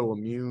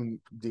autoimmune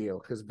deal,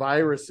 because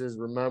viruses,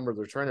 remember,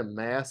 they're trying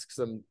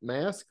to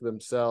mask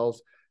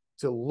themselves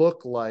to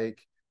look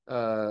like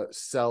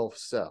self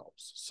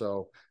cells.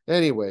 So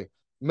anyway,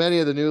 many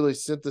of the newly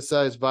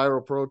synthesized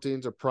viral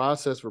proteins are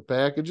processed for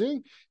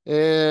packaging,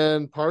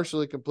 and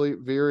partially complete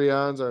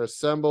virions are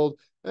assembled,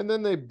 and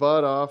then they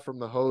bud off from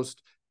the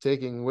host,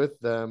 taking with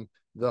them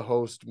the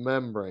host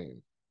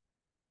membrane.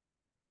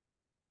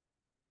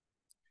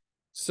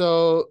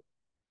 So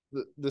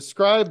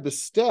describe the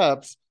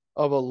steps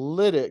of a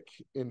lytic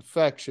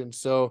infection.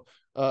 So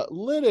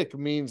lytic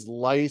means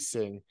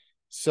lysing.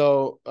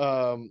 So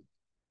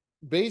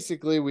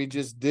basically we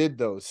just did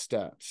those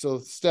steps. So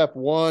step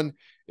 1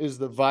 is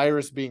the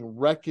virus being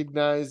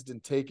recognized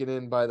and taken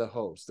in by the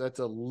host. That's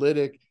a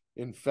lytic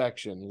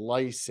infection.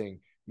 Lysing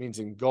means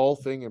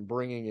engulfing and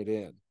bringing it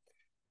in.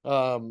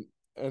 And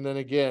then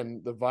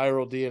again, the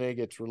viral DNA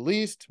gets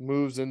released,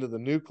 moves into the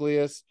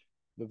nucleus.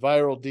 The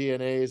viral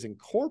DNA is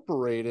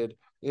incorporated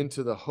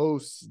into the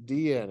host's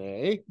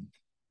DNA.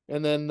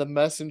 And then the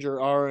messenger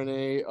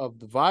RNA of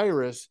the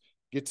virus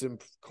gets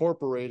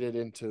incorporated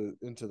into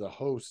the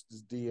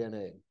host's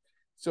DNA.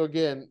 So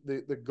again,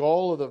 the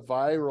goal of the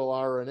viral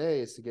RNA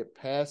is to get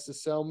past the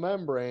cell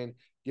membrane,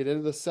 get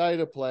into the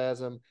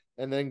cytoplasm,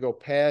 and then go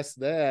past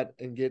that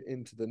and get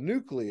into the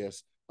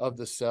nucleus of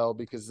the cell,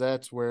 because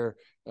that's where,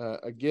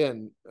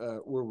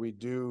 where we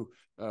do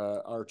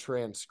our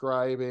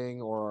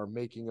transcribing or our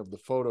making of the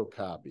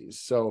photocopies.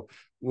 So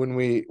when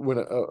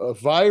a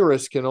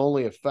virus can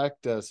only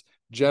affect us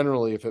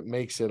generally if it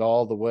makes it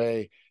all the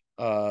way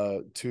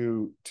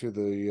to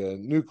the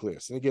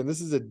nucleus. And again,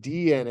 this is a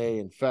DNA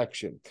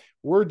infection.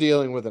 We're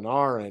dealing with an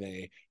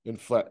RNA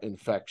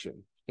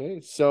infection.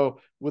 Okay, so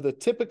with a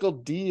typical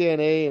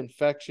DNA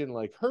infection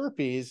like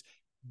herpes,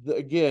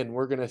 again,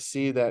 we're going to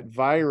see that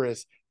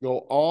virus go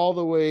all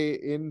the way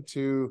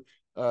into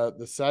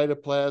the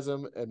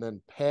cytoplasm and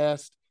then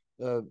past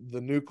the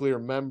nuclear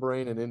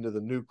membrane and into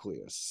the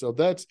nucleus. So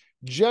that's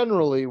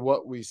generally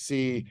what we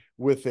see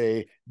with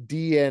a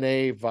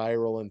DNA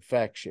viral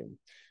infection.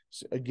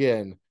 So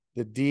again,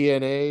 the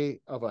DNA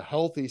of a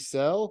healthy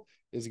cell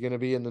is going to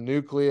be in the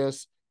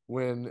nucleus.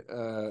 When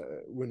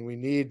we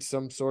need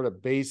some sort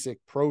of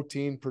basic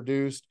protein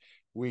produced,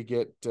 we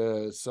get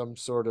some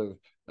sort of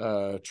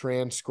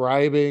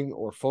transcribing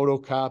or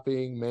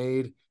photocopying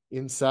made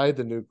inside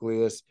the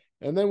nucleus,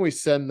 and then we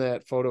send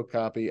that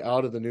photocopy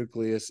out of the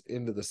nucleus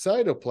into the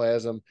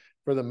cytoplasm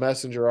for the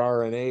messenger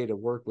RNA to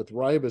work with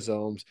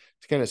ribosomes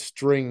to kind of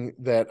string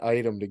that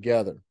item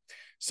together.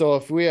 So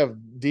if we have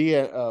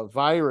a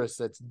virus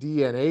that's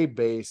DNA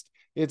based,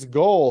 its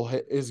goal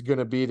is going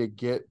to be to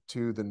get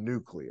to the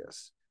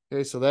nucleus.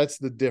 Okay, so that's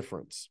the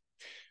difference.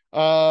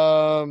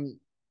 Okay,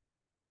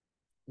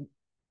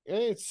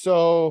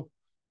 so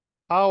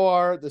how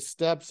are the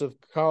steps of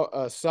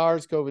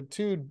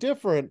SARS-CoV-2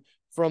 different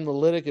from the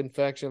lytic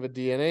infection of a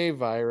DNA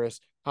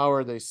virus? How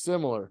are they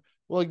similar?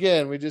 Well,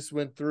 again, we just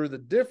went through the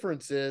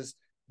differences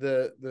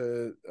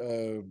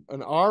an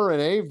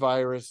RNA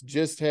virus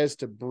just has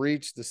to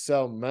breach the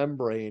cell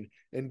membrane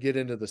and get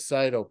into the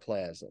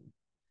cytoplasm.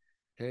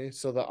 Okay,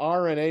 so the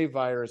RNA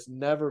virus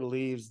never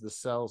leaves the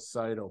cell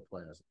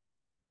cytoplasm.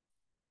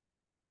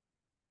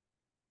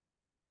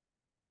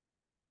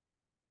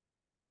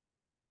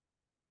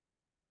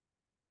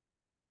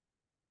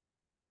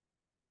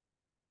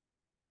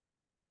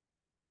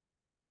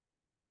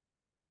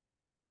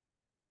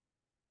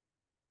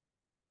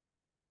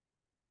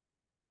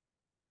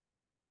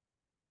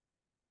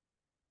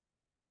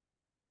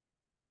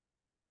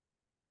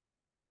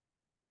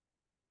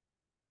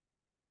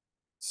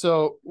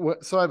 So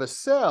I have a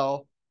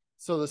cell.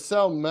 So the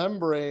cell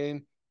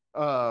membrane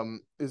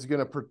is going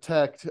to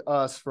protect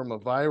us from a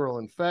viral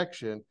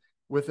infection.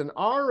 With an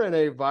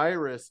RNA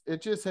virus,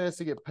 it just has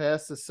to get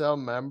past the cell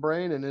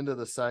membrane and into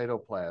the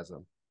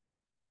cytoplasm.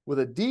 With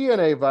a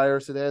DNA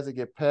virus, it has to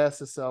get past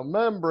the cell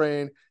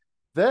membrane,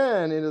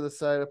 then into the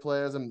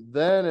cytoplasm,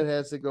 then it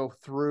has to go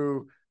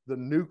through the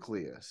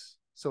nucleus.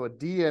 So a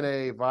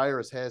DNA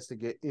virus has to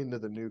get into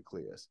the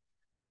nucleus.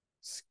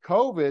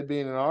 COVID,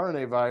 being an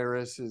RNA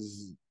virus,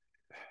 is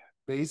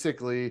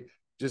basically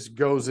just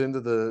goes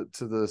into the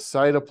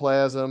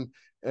cytoplasm,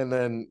 and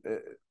then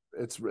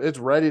it's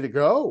ready to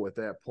go at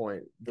that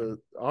point.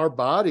 Our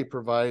body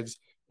provides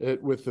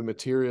it with the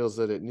materials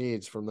that it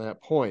needs from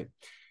that point.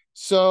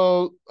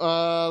 So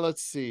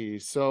let's see.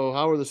 So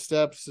how are the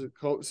steps?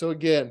 So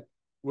again,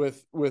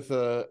 with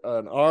an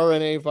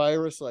RNA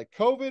virus like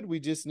COVID, we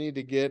just need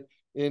to get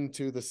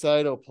into the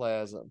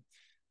cytoplasm.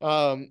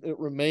 It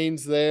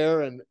remains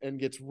there and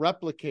gets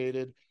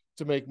replicated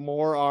to make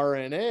more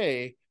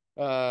RNA,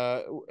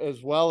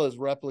 as well as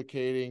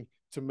replicating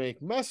to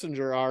make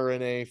messenger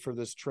RNA for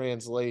this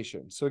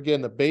translation. So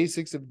again, the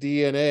basics of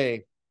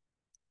DNA.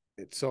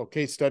 So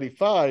case study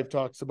 5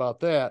 talks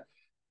about that.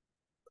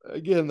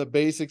 Again, the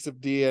basics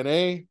of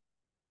DNA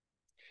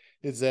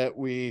is that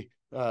we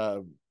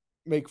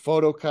make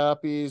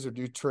photocopies or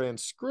do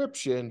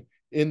transcription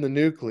in the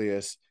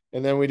nucleus,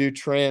 and then we do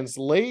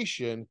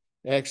translation,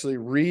 actually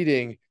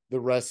reading the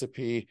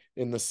recipe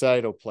in the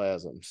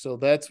cytoplasm. So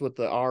that's what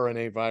the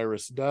RNA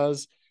virus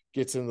does,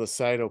 gets into the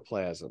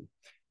cytoplasm.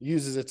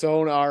 Uses its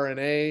own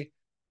RNA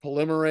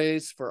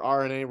polymerase for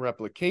RNA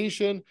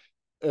replication,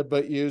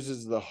 but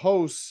uses the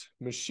host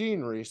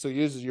machinery. So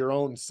uses your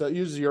own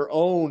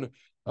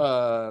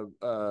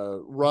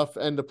rough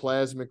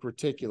endoplasmic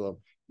reticulum,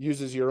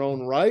 uses your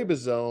own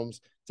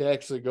ribosomes to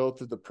actually go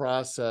through the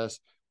process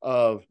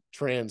of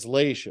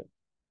translation.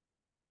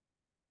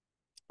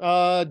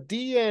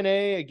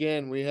 DNA,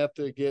 again, we have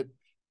to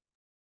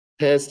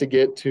has to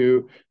get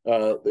to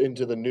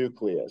into the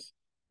nucleus.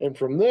 And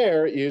from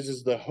there, it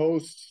uses the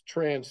host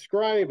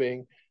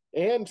transcribing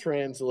and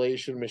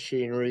translation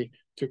machinery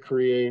to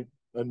create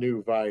a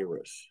new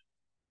virus.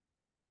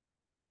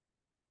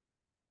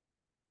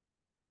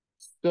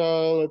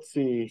 So let's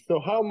see. So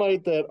how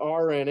might that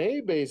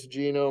RNA-based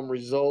genome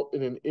result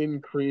in an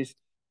increased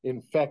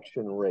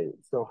infection rate?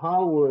 So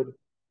how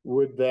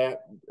would that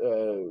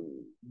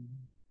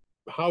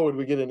how would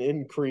we get an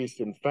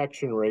increased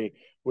infection rate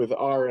with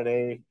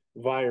RNA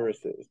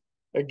viruses?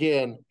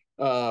 Again,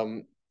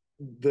 the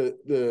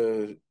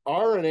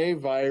RNA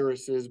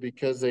viruses,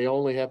 because they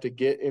only have to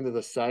get into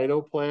the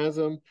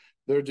cytoplasm,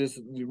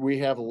 we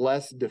have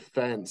less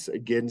defense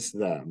against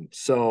them.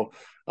 So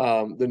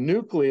the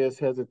nucleus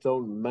has its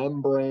own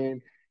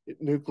membrane.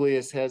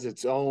 Nucleus has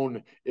its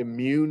own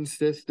immune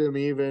system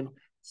even.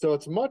 So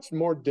it's much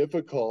more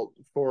difficult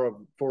for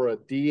a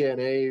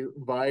DNA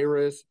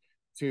virus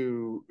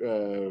to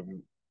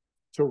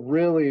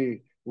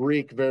really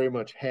wreak very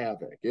much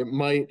havoc. It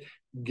might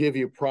give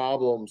you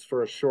problems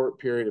for a short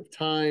period of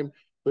time,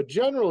 but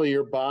generally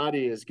your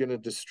body is going to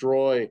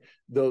destroy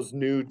those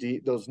new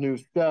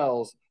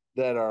cells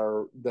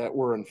that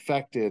were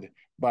infected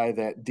by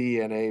that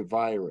DNA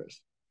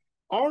virus.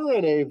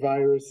 RNA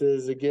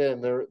viruses,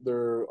 again,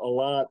 they're a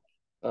lot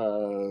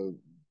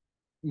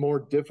more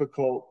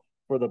difficult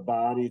for the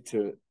body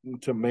to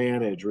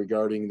manage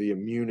regarding the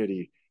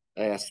immunity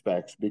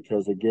aspects,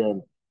 because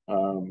again,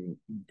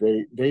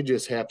 they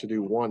just have to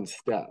do one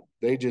step.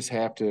 They just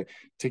have to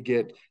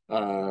get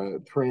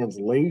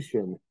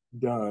translation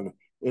done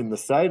in the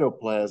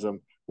cytoplasm,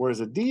 whereas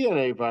a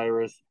DNA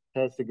virus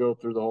has to go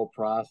through the whole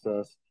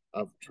process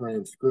of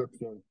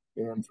transcription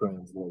and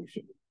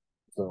translation.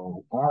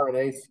 So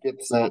RNA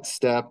skips that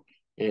step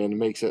and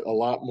makes it a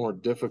lot more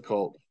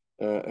difficult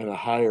and a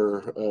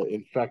higher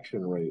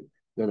infection rate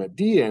than a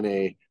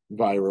DNA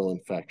viral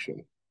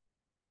infection.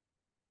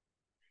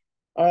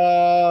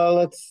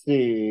 Let's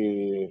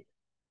see.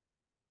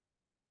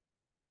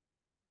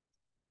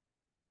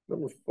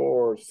 Number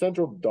 4,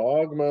 central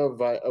dogma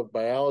of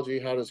biology.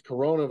 How does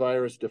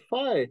coronavirus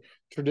defy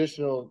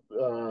traditional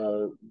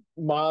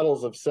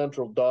models of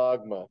central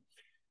dogma?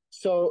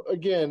 So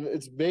again,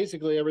 it's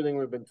basically everything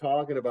we've been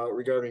talking about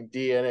regarding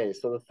DNA.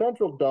 So the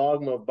central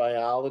dogma of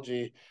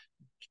biology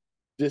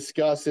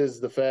discusses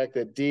the fact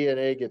that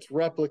DNA gets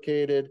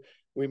replicated.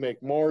 We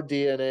make more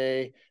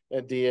DNA.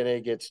 and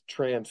DNA gets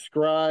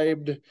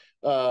transcribed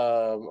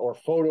or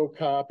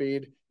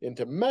photocopied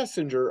into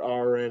messenger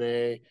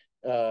RNA.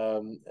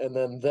 And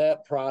then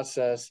that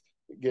process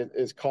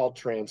is called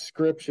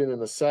transcription in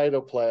the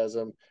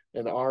cytoplasm,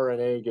 and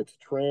RNA gets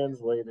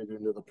translated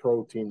into the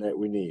protein that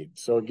we need.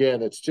 So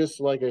again, it's just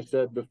like I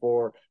said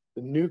before,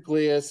 the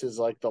nucleus is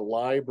like the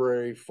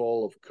library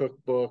full of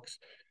cookbooks.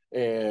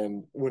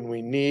 And when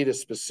we need a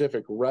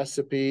specific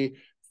recipe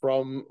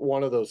from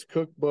one of those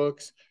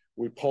cookbooks,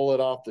 we pull it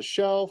off the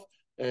shelf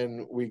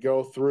and we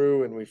go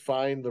through and we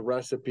find the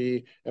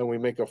recipe and we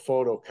make a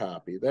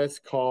photocopy. That's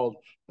called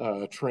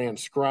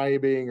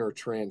transcribing or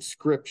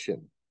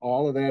transcription.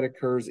 All of that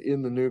occurs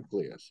in the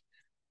nucleus.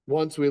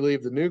 Once we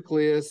leave the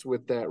nucleus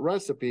with that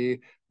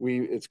recipe,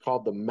 it's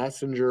called the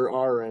messenger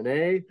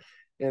RNA,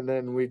 and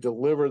then we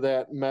deliver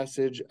that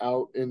message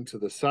out into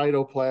the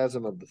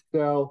cytoplasm of the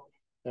cell,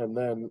 and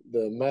then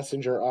the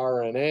messenger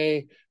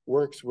RNA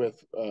works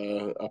with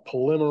a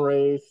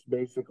polymerase,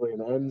 basically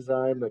an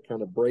enzyme that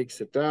kind of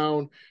breaks it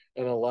down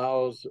and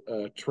allows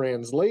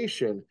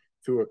translation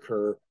to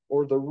occur,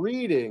 or the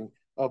reading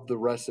of the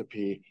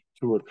recipe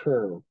to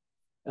occur.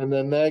 And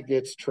then that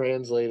gets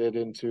translated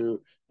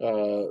into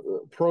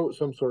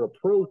some sort of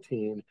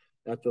protein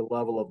at the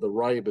level of the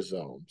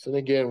ribosomes. And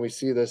again, we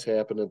see this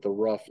happen at the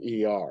rough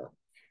ER.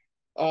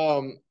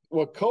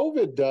 What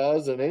COVID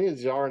does, and any of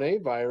these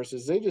RNA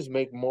viruses, they just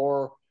make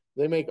more,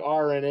 they make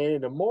RNA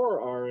into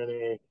more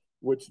RNA,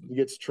 which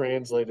gets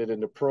translated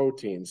into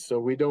proteins. So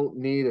we don't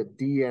need a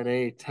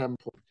DNA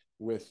template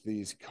with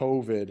these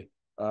COVID,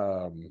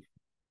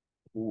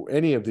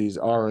 any of these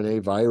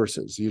RNA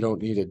viruses. You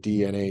don't need a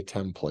DNA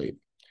template.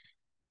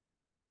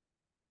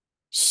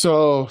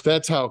 So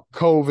that's how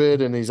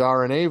COVID and these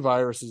RNA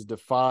viruses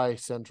defy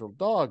central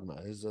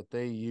dogma, is that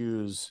they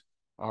use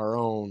our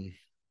own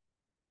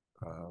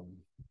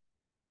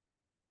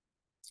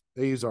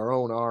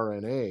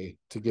RNA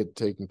to get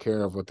taken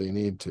care of what they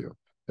need to,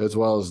 as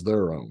well as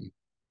their own.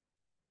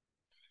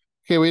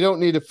 Okay, we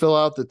don't need to fill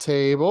out the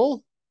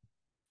table.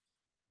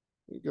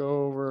 We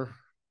go over.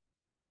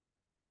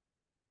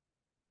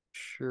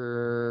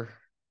 Sure.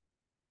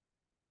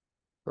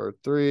 Part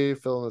 3,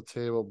 fill in the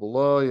table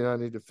below. You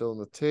don't need to fill in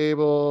the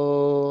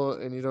table,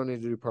 and you don't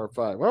need to do part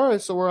 5. All right,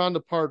 so we're on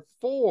to part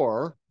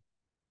 4.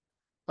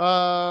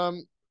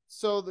 So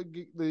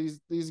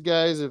these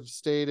guys have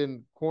stayed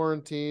in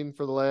quarantine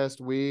for the last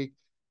week.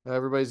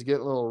 Everybody's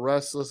getting a little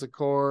restless, of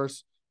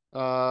course.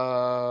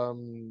 Yeah,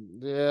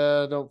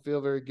 don't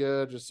feel very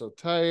good. Just so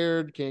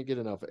tired. Can't get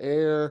enough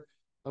air.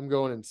 I'm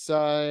going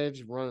inside.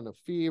 Running a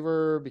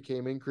fever.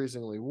 Became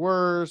increasingly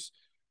worse.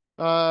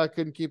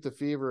 Couldn't keep the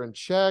fever in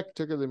check.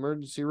 Took her to the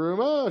emergency room.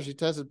 Oh, she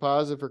tested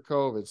positive for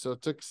COVID. So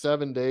it took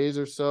 7 days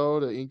or so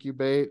to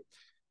incubate.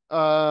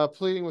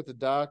 Pleading with the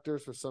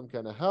doctors for some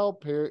kind of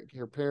help.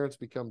 Her parents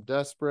become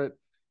desperate.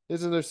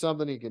 Isn't there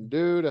something you can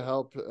do to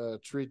help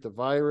treat the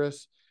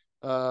virus?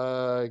 Give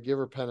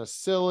her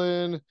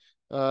penicillin.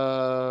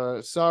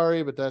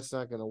 Sorry, but that's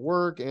not going to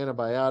work.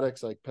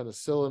 Antibiotics like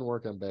penicillin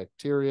work on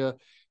bacteria.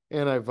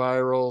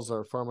 Antivirals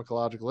are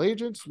pharmacological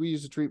agents we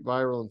use to treat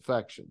viral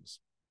infections.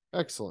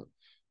 Excellent.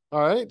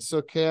 All right,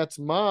 so Kat's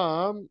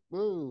mom,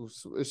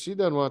 she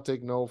doesn't want to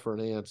take no for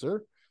an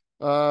answer.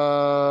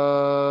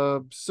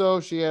 So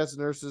she asked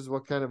nurses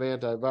what kind of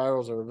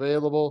antivirals are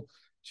available.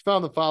 She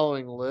found the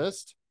following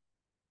list.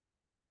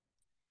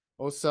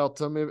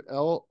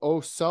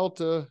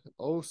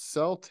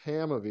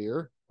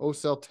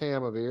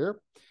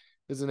 Oseltamivir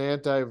is an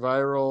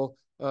antiviral.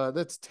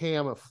 That's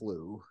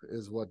Tamiflu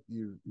is what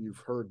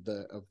you've heard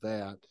of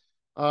that.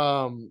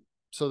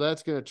 So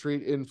that's going to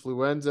treat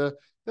influenza.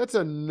 That's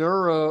a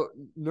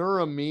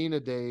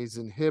neuraminidase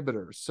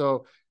inhibitor.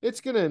 So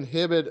it's going to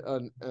inhibit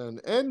an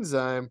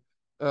enzyme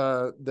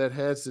that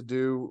has to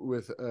do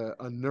with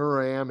a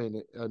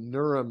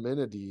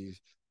neuraminidase.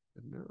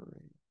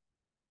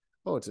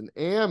 Oh, it's an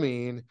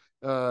amine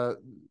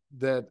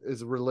that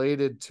is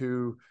related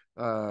to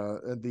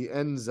the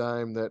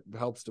enzyme that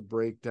helps to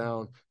break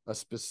down a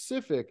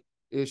specific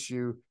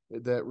issue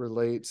that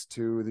relates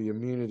to the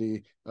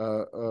immunity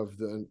of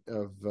an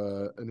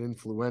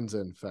influenza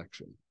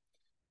infection.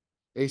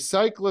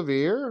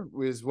 Acyclovir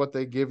is what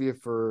they give you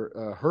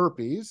for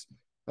herpes.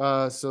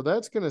 So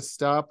that's going to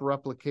stop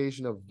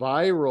replication of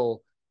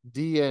viral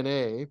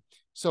DNA.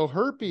 So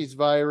herpes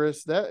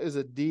virus, that is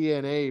a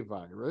DNA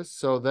virus.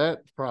 So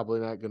that's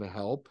probably not going to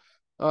help.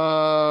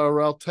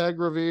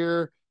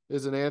 Raltegravir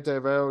is an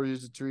antiviral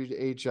used to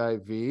treat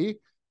HIV.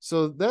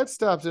 So that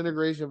stops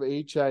integration of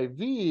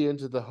HIV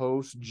into the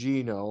host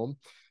genome.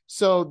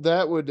 So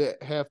that would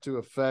have to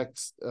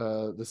affect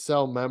the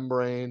cell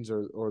membranes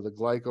or the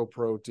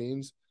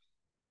glycoproteins.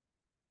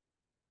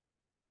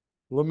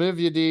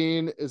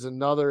 Lamivudine is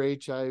another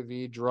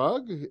HIV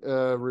drug.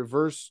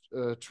 Reverse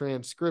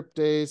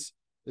transcriptase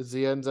is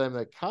the enzyme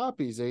that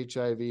copies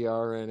HIV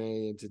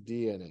RNA into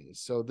DNA.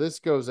 So this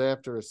goes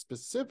after a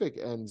specific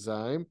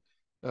enzyme,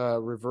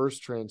 reverse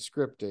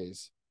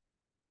transcriptase.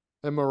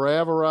 And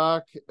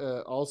Maraviroc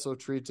also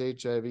treats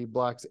HIV,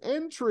 blocks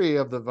entry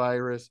of the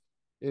virus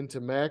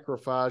into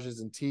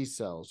macrophages and T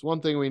cells.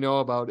 One thing we know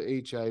about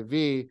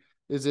HIV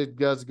is it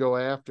does go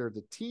after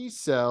the T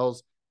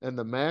cells and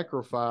the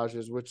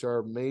macrophages, which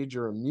are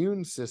major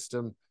immune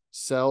system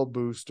cell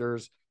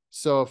boosters.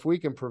 So if we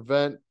can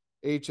prevent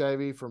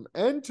HIV from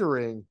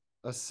entering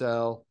a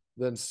cell,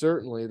 then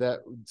certainly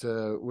that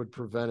would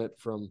prevent it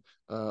from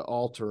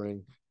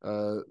altering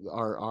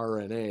our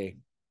RNA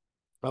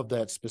of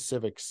that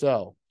specific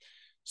cell.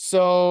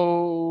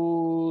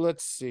 So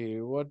let's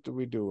see, what are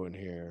we doing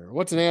here?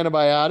 What's an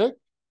antibiotic?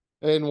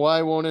 And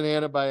why won't an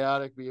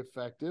antibiotic be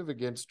effective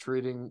against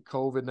treating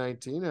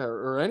COVID-19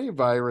 or any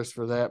virus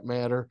for that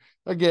matter?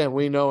 Again,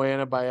 we know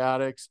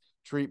antibiotics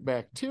treat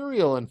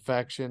bacterial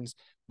infections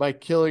by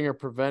killing or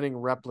preventing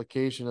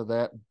replication of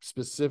that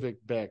specific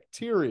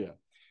bacteria.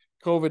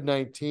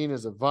 COVID-19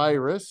 is a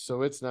virus,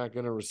 so it's not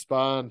going to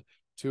respond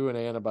to an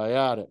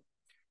antibiotic.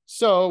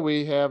 So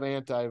we have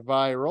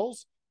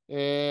antivirals.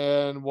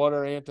 And when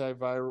are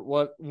antiviral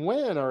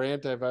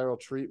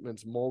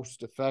treatments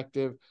most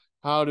effective?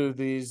 How do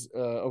these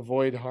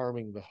avoid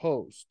harming the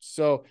host?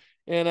 So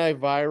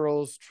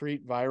antivirals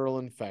treat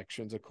viral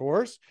infections, of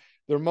course.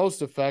 They're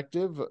most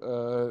effective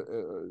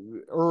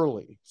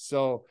early.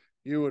 So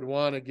you would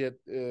want to get,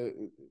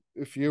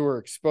 if you were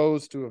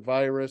exposed to a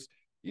virus,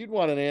 you'd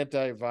want an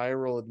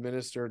antiviral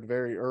administered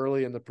very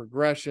early in the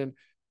progression.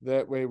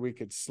 That way we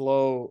could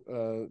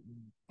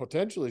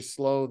potentially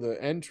slow the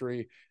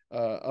entry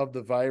of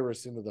the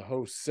virus into the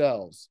host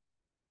cells.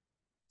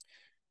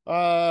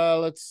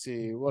 Let's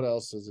see, what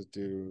else does it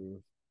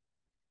do?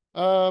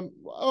 Let's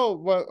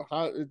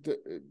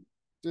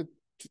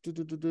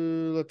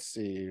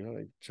see. Let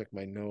me check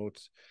my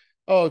notes.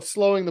 Oh, it's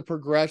slowing the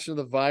progression of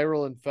the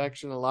viral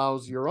infection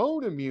allows your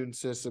own immune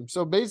system.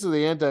 So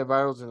basically, the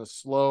antiviral is going to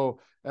slow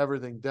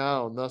everything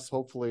down, thus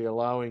hopefully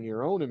allowing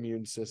your own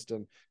immune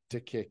system to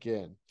kick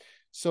in.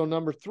 So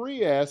number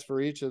 3 asks for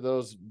each of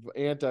those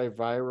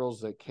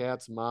antivirals that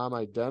Kat's mom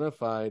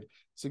identified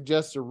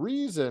suggests a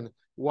reason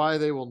why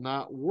they will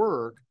not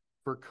work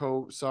for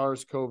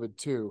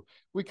SARS-CoV-2.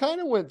 We kind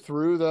of went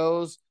through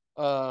those,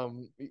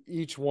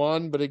 each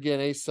one, but again,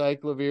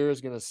 acyclovir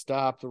is going to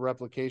stop the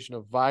replication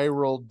of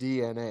viral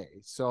DNA.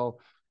 So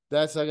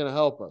that's not going to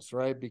help us,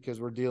 right? Because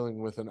we're dealing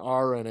with an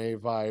RNA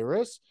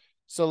virus.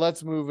 So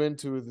let's move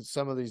into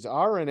some of these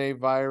RNA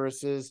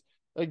viruses.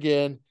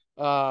 Again,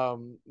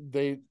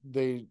 they're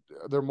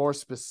more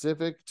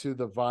specific to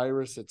the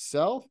virus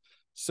itself.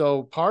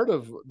 So part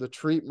of the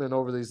treatment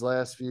over these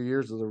last few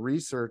years, of the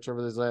research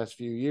over these last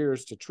few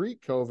years to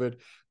treat COVID,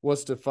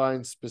 was to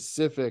find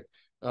specific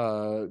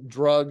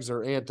drugs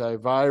or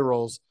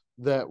antivirals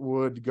that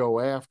would go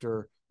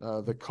after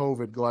the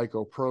COVID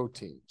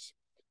glycoproteins.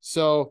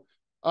 So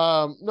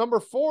number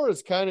 4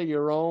 is kind of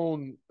your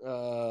own,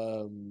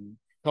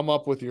 come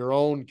up with your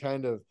own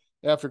kind of,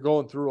 after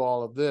going through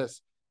all of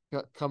this,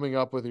 coming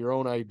up with your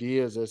own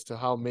ideas as to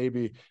how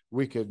maybe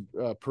we could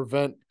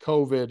prevent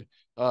COVID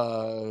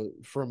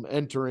from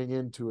entering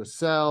into a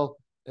cell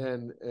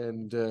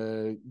and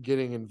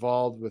getting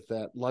involved with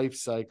that life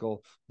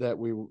cycle that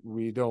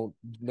we don't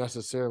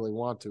necessarily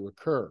want to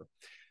occur.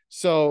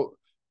 So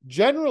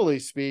generally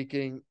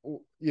speaking,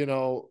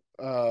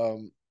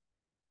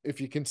 if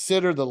you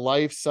consider the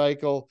life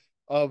cycle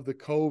of the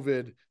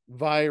COVID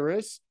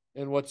virus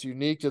and what's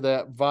unique to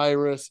that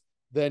virus,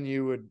 then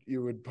you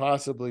would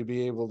possibly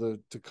be able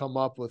to come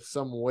up with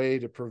some way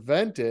to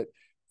prevent it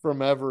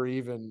from ever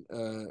even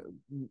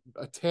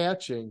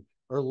attaching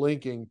or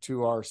linking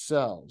to our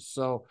cells.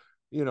 So,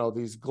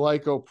 these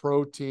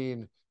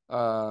glycoprotein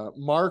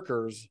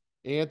markers,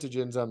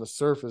 antigens on the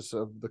surface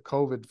of the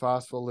COVID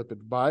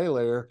phospholipid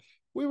bilayer,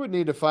 we would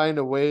need to find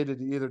a way to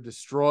either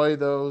destroy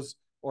those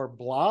or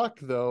block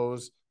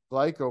those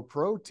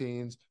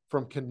glycoproteins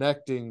from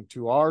connecting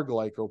to our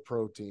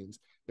glycoproteins.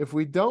 If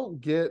we don't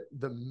get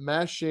the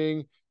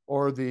meshing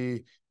or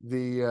the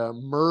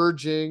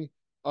merging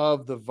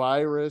of the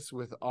virus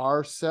with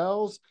our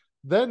cells,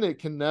 then it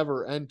can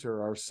never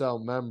enter our cell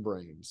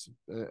membranes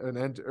and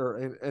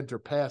enter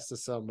past the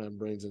cell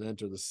membranes and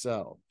enter the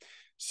cell.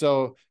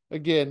 So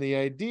again, the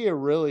idea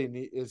really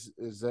is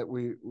that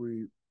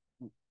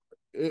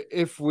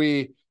if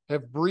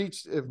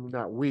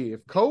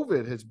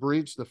COVID has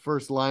breached the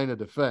first line of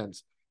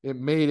defense, it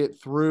made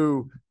it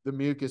through the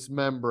mucous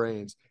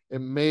membranes,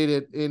 it made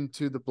it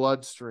into the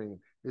bloodstream,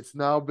 it's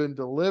now been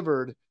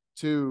delivered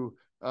to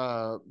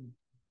the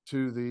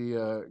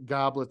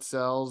goblet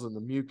cells and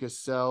the mucus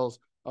cells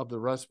of the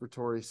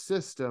respiratory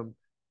system.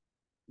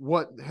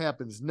 What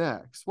happens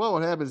next? Well,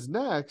 what happens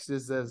next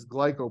is, as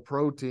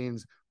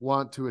glycoproteins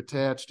want to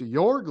attach to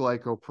your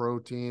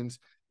glycoproteins,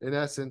 in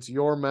essence,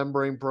 your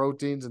membrane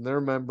proteins and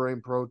their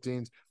membrane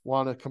proteins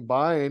want to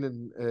combine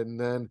and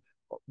then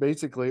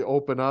basically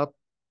open up.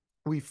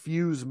 We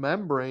fuse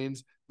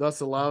membranes,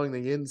 thus allowing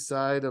the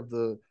inside of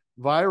the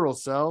viral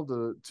cell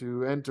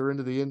to enter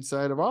into the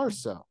inside of our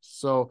cells.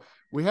 So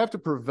we have to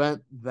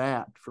prevent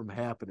that from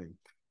happening.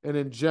 And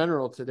in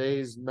general,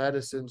 today's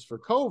medicines for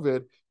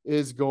COVID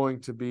is going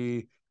to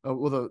be,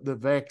 the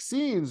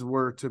vaccines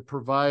were to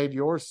provide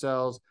your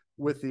cells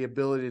with the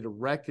ability to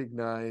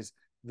recognize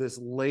this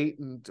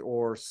latent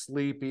or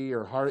sleepy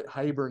or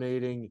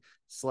hibernating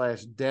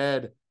 /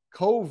 dead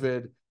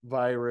COVID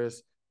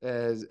virus,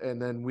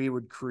 and then we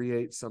would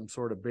create some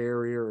sort of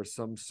barrier or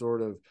some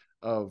sort of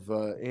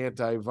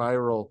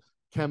antiviral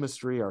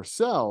chemistry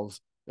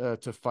ourselves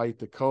to fight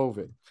the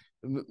COVID.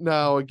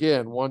 Now,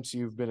 again, once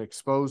you've been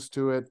exposed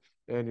to it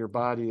and your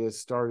body has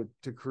started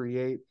to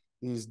create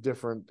these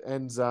different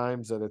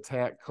enzymes that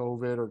attack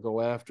COVID or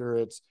go after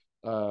its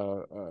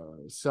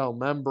cell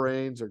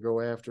membranes or go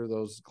after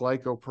those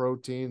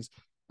glycoproteins,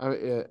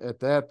 at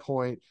that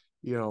point,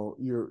 you know,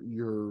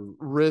 your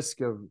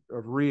risk of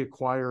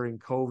reacquiring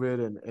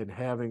COVID and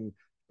having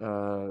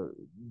the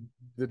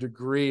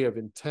degree of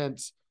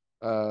intense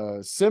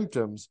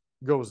symptoms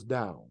goes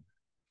down.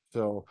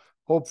 So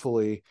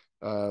hopefully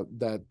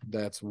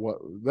that's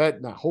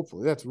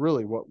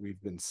really what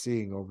we've been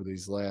seeing over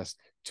these last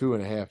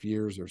 2.5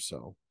 years or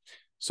so.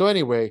 So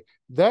anyway,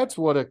 that's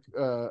what an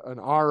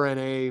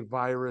RNA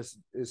virus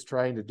is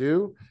trying to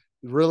do.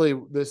 Really,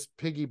 this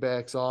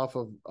piggybacks off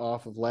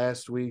of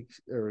last week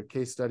or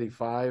case study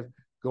 5,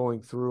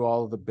 going through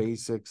all of the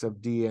basics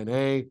of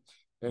DNA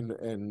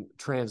and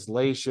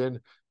translation,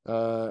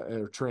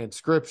 or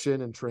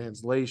transcription and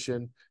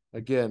translation.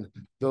 Again,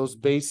 those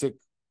basic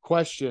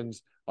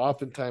questions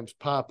oftentimes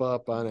pop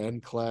up on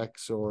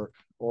NCLEX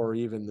or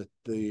even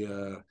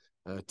the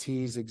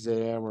TEAS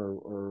exam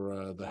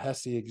or the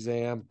HESI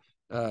exam.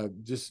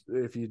 Just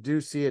if you do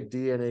see a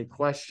DNA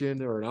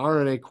question or an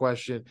RNA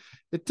question,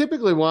 it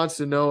typically wants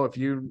to know if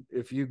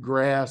you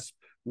grasp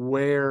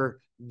where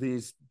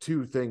these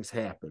two things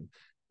happen.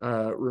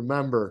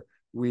 Remember,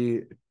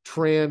 we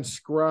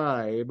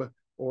transcribe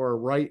or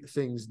write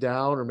things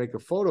down or make a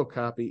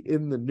photocopy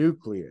in the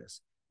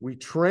nucleus. We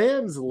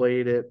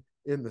translate it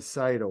in the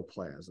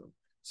cytoplasm.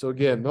 So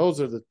again, those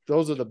are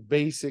the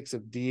basics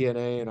of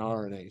DNA and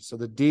RNA. So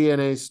the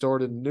DNA is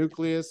stored in the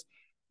nucleus.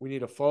 We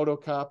need a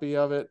photocopy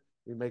of it.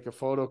 We make a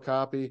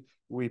photocopy.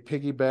 We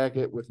piggyback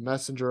it with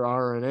messenger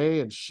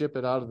RNA and ship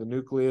it out of the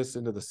nucleus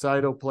into the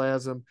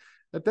cytoplasm.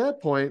 At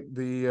that point,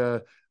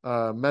 the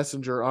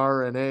messenger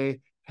RNA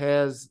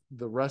has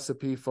the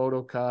recipe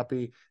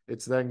photocopy.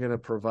 It's then going to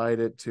provide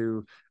it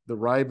to the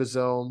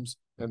ribosomes,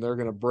 and they're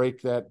going to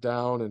break that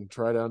down and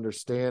try to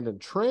understand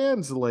and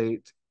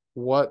translate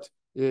what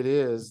it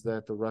is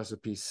that the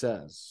recipe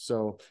says.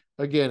 So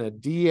again, a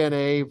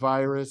DNA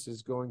virus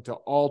is going to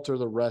alter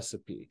the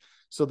recipe.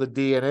 So the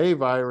DNA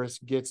virus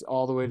gets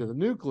all the way to the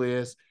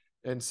nucleus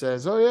and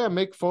says, oh yeah,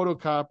 make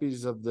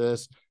photocopies of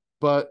this,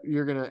 but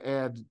you're going to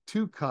add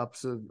 2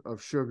 cups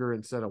of sugar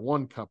instead of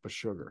 1 cup of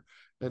sugar.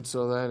 And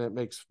so then it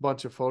makes a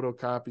bunch of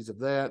photocopies of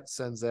that,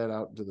 sends that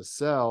out into the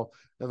cell,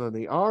 and then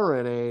the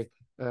RNA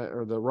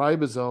or the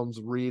ribosomes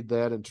read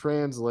that and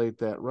translate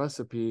that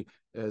recipe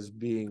as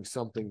being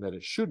something that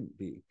it shouldn't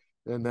be.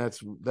 And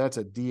that's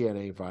a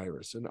DNA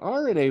virus. An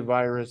RNA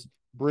virus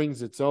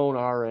brings its own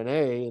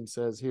RNA and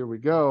says, here we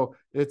go,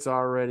 it's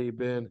already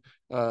been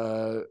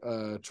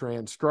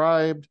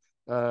transcribed.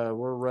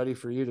 We're ready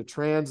for you to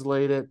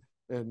translate it.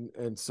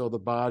 And so the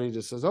body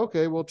just says,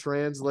 okay, we'll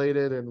translate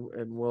it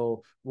and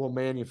we'll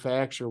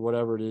manufacture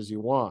whatever it is you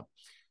want.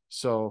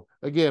 So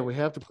again, we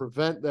have to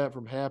prevent that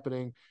from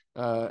happening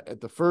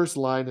at the first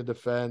line of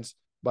defense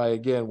by,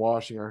 again,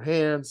 washing our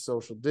hands,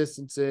 social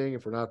distancing.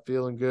 If we're not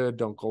feeling good,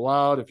 don't go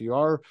out. If you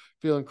are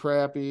feeling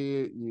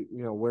crappy,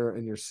 you know, wear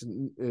in your,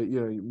 you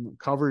know, you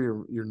cover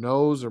your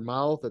nose or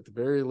mouth at the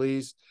very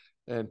least,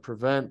 and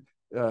prevent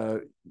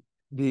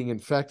being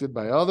infected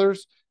by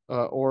others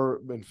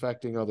or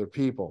infecting other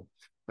people.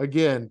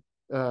 Again,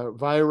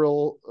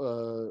 viral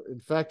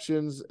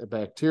infections,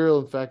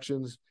 bacterial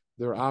infections,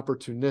 they're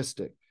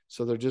opportunistic.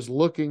 So they're just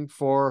looking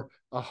for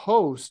a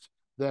host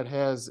that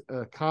has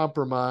a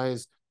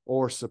compromised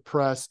or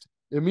suppressed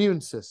immune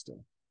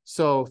system.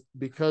 So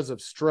because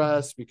of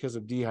stress, because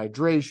of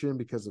dehydration,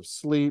 because of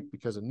sleep,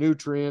 because of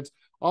nutrients,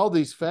 all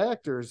these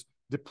factors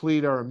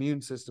deplete our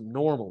immune system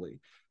normally.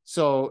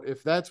 So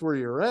if that's where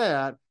you're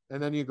at,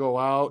 and then you go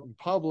out in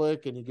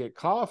public and you get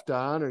coughed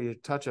on, or you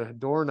touch a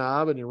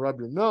doorknob and you rub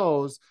your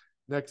nose,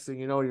 next thing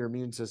you know, your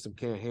immune system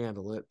can't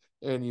handle it,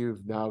 and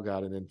you've now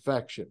got an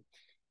infection.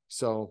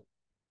 So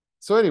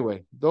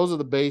anyway, those are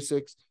the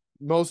basics.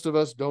 Most of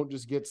us don't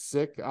just get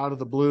sick out of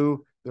the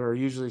blue. There are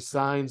usually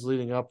signs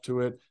leading up to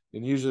it,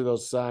 and usually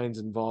those signs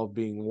involve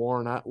being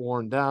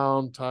worn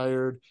down,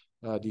 tired,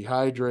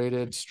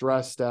 dehydrated,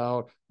 stressed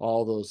out,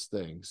 all those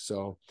things.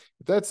 So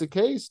if that's the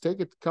case, take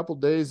a couple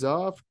days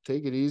off,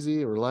 take it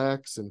easy,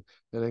 relax, and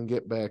then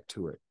get back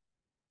to it.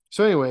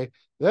 So anyway,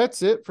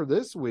 that's it for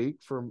this week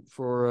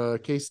for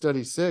case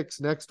study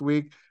 6. Next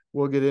week,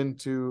 we'll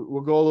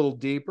go a little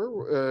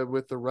deeper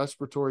with the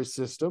respiratory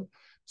system.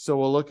 So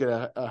we'll look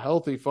at a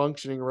healthy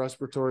functioning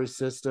respiratory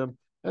system.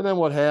 And then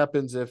what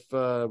happens if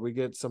we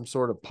get some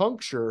sort of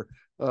puncture,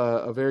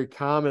 a very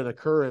common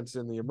occurrence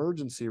in the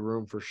emergency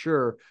room for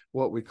sure,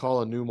 what we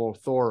call a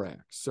pneumothorax.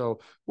 So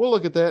we'll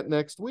look at that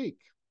next week.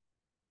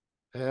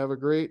 Have a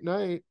great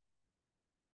night.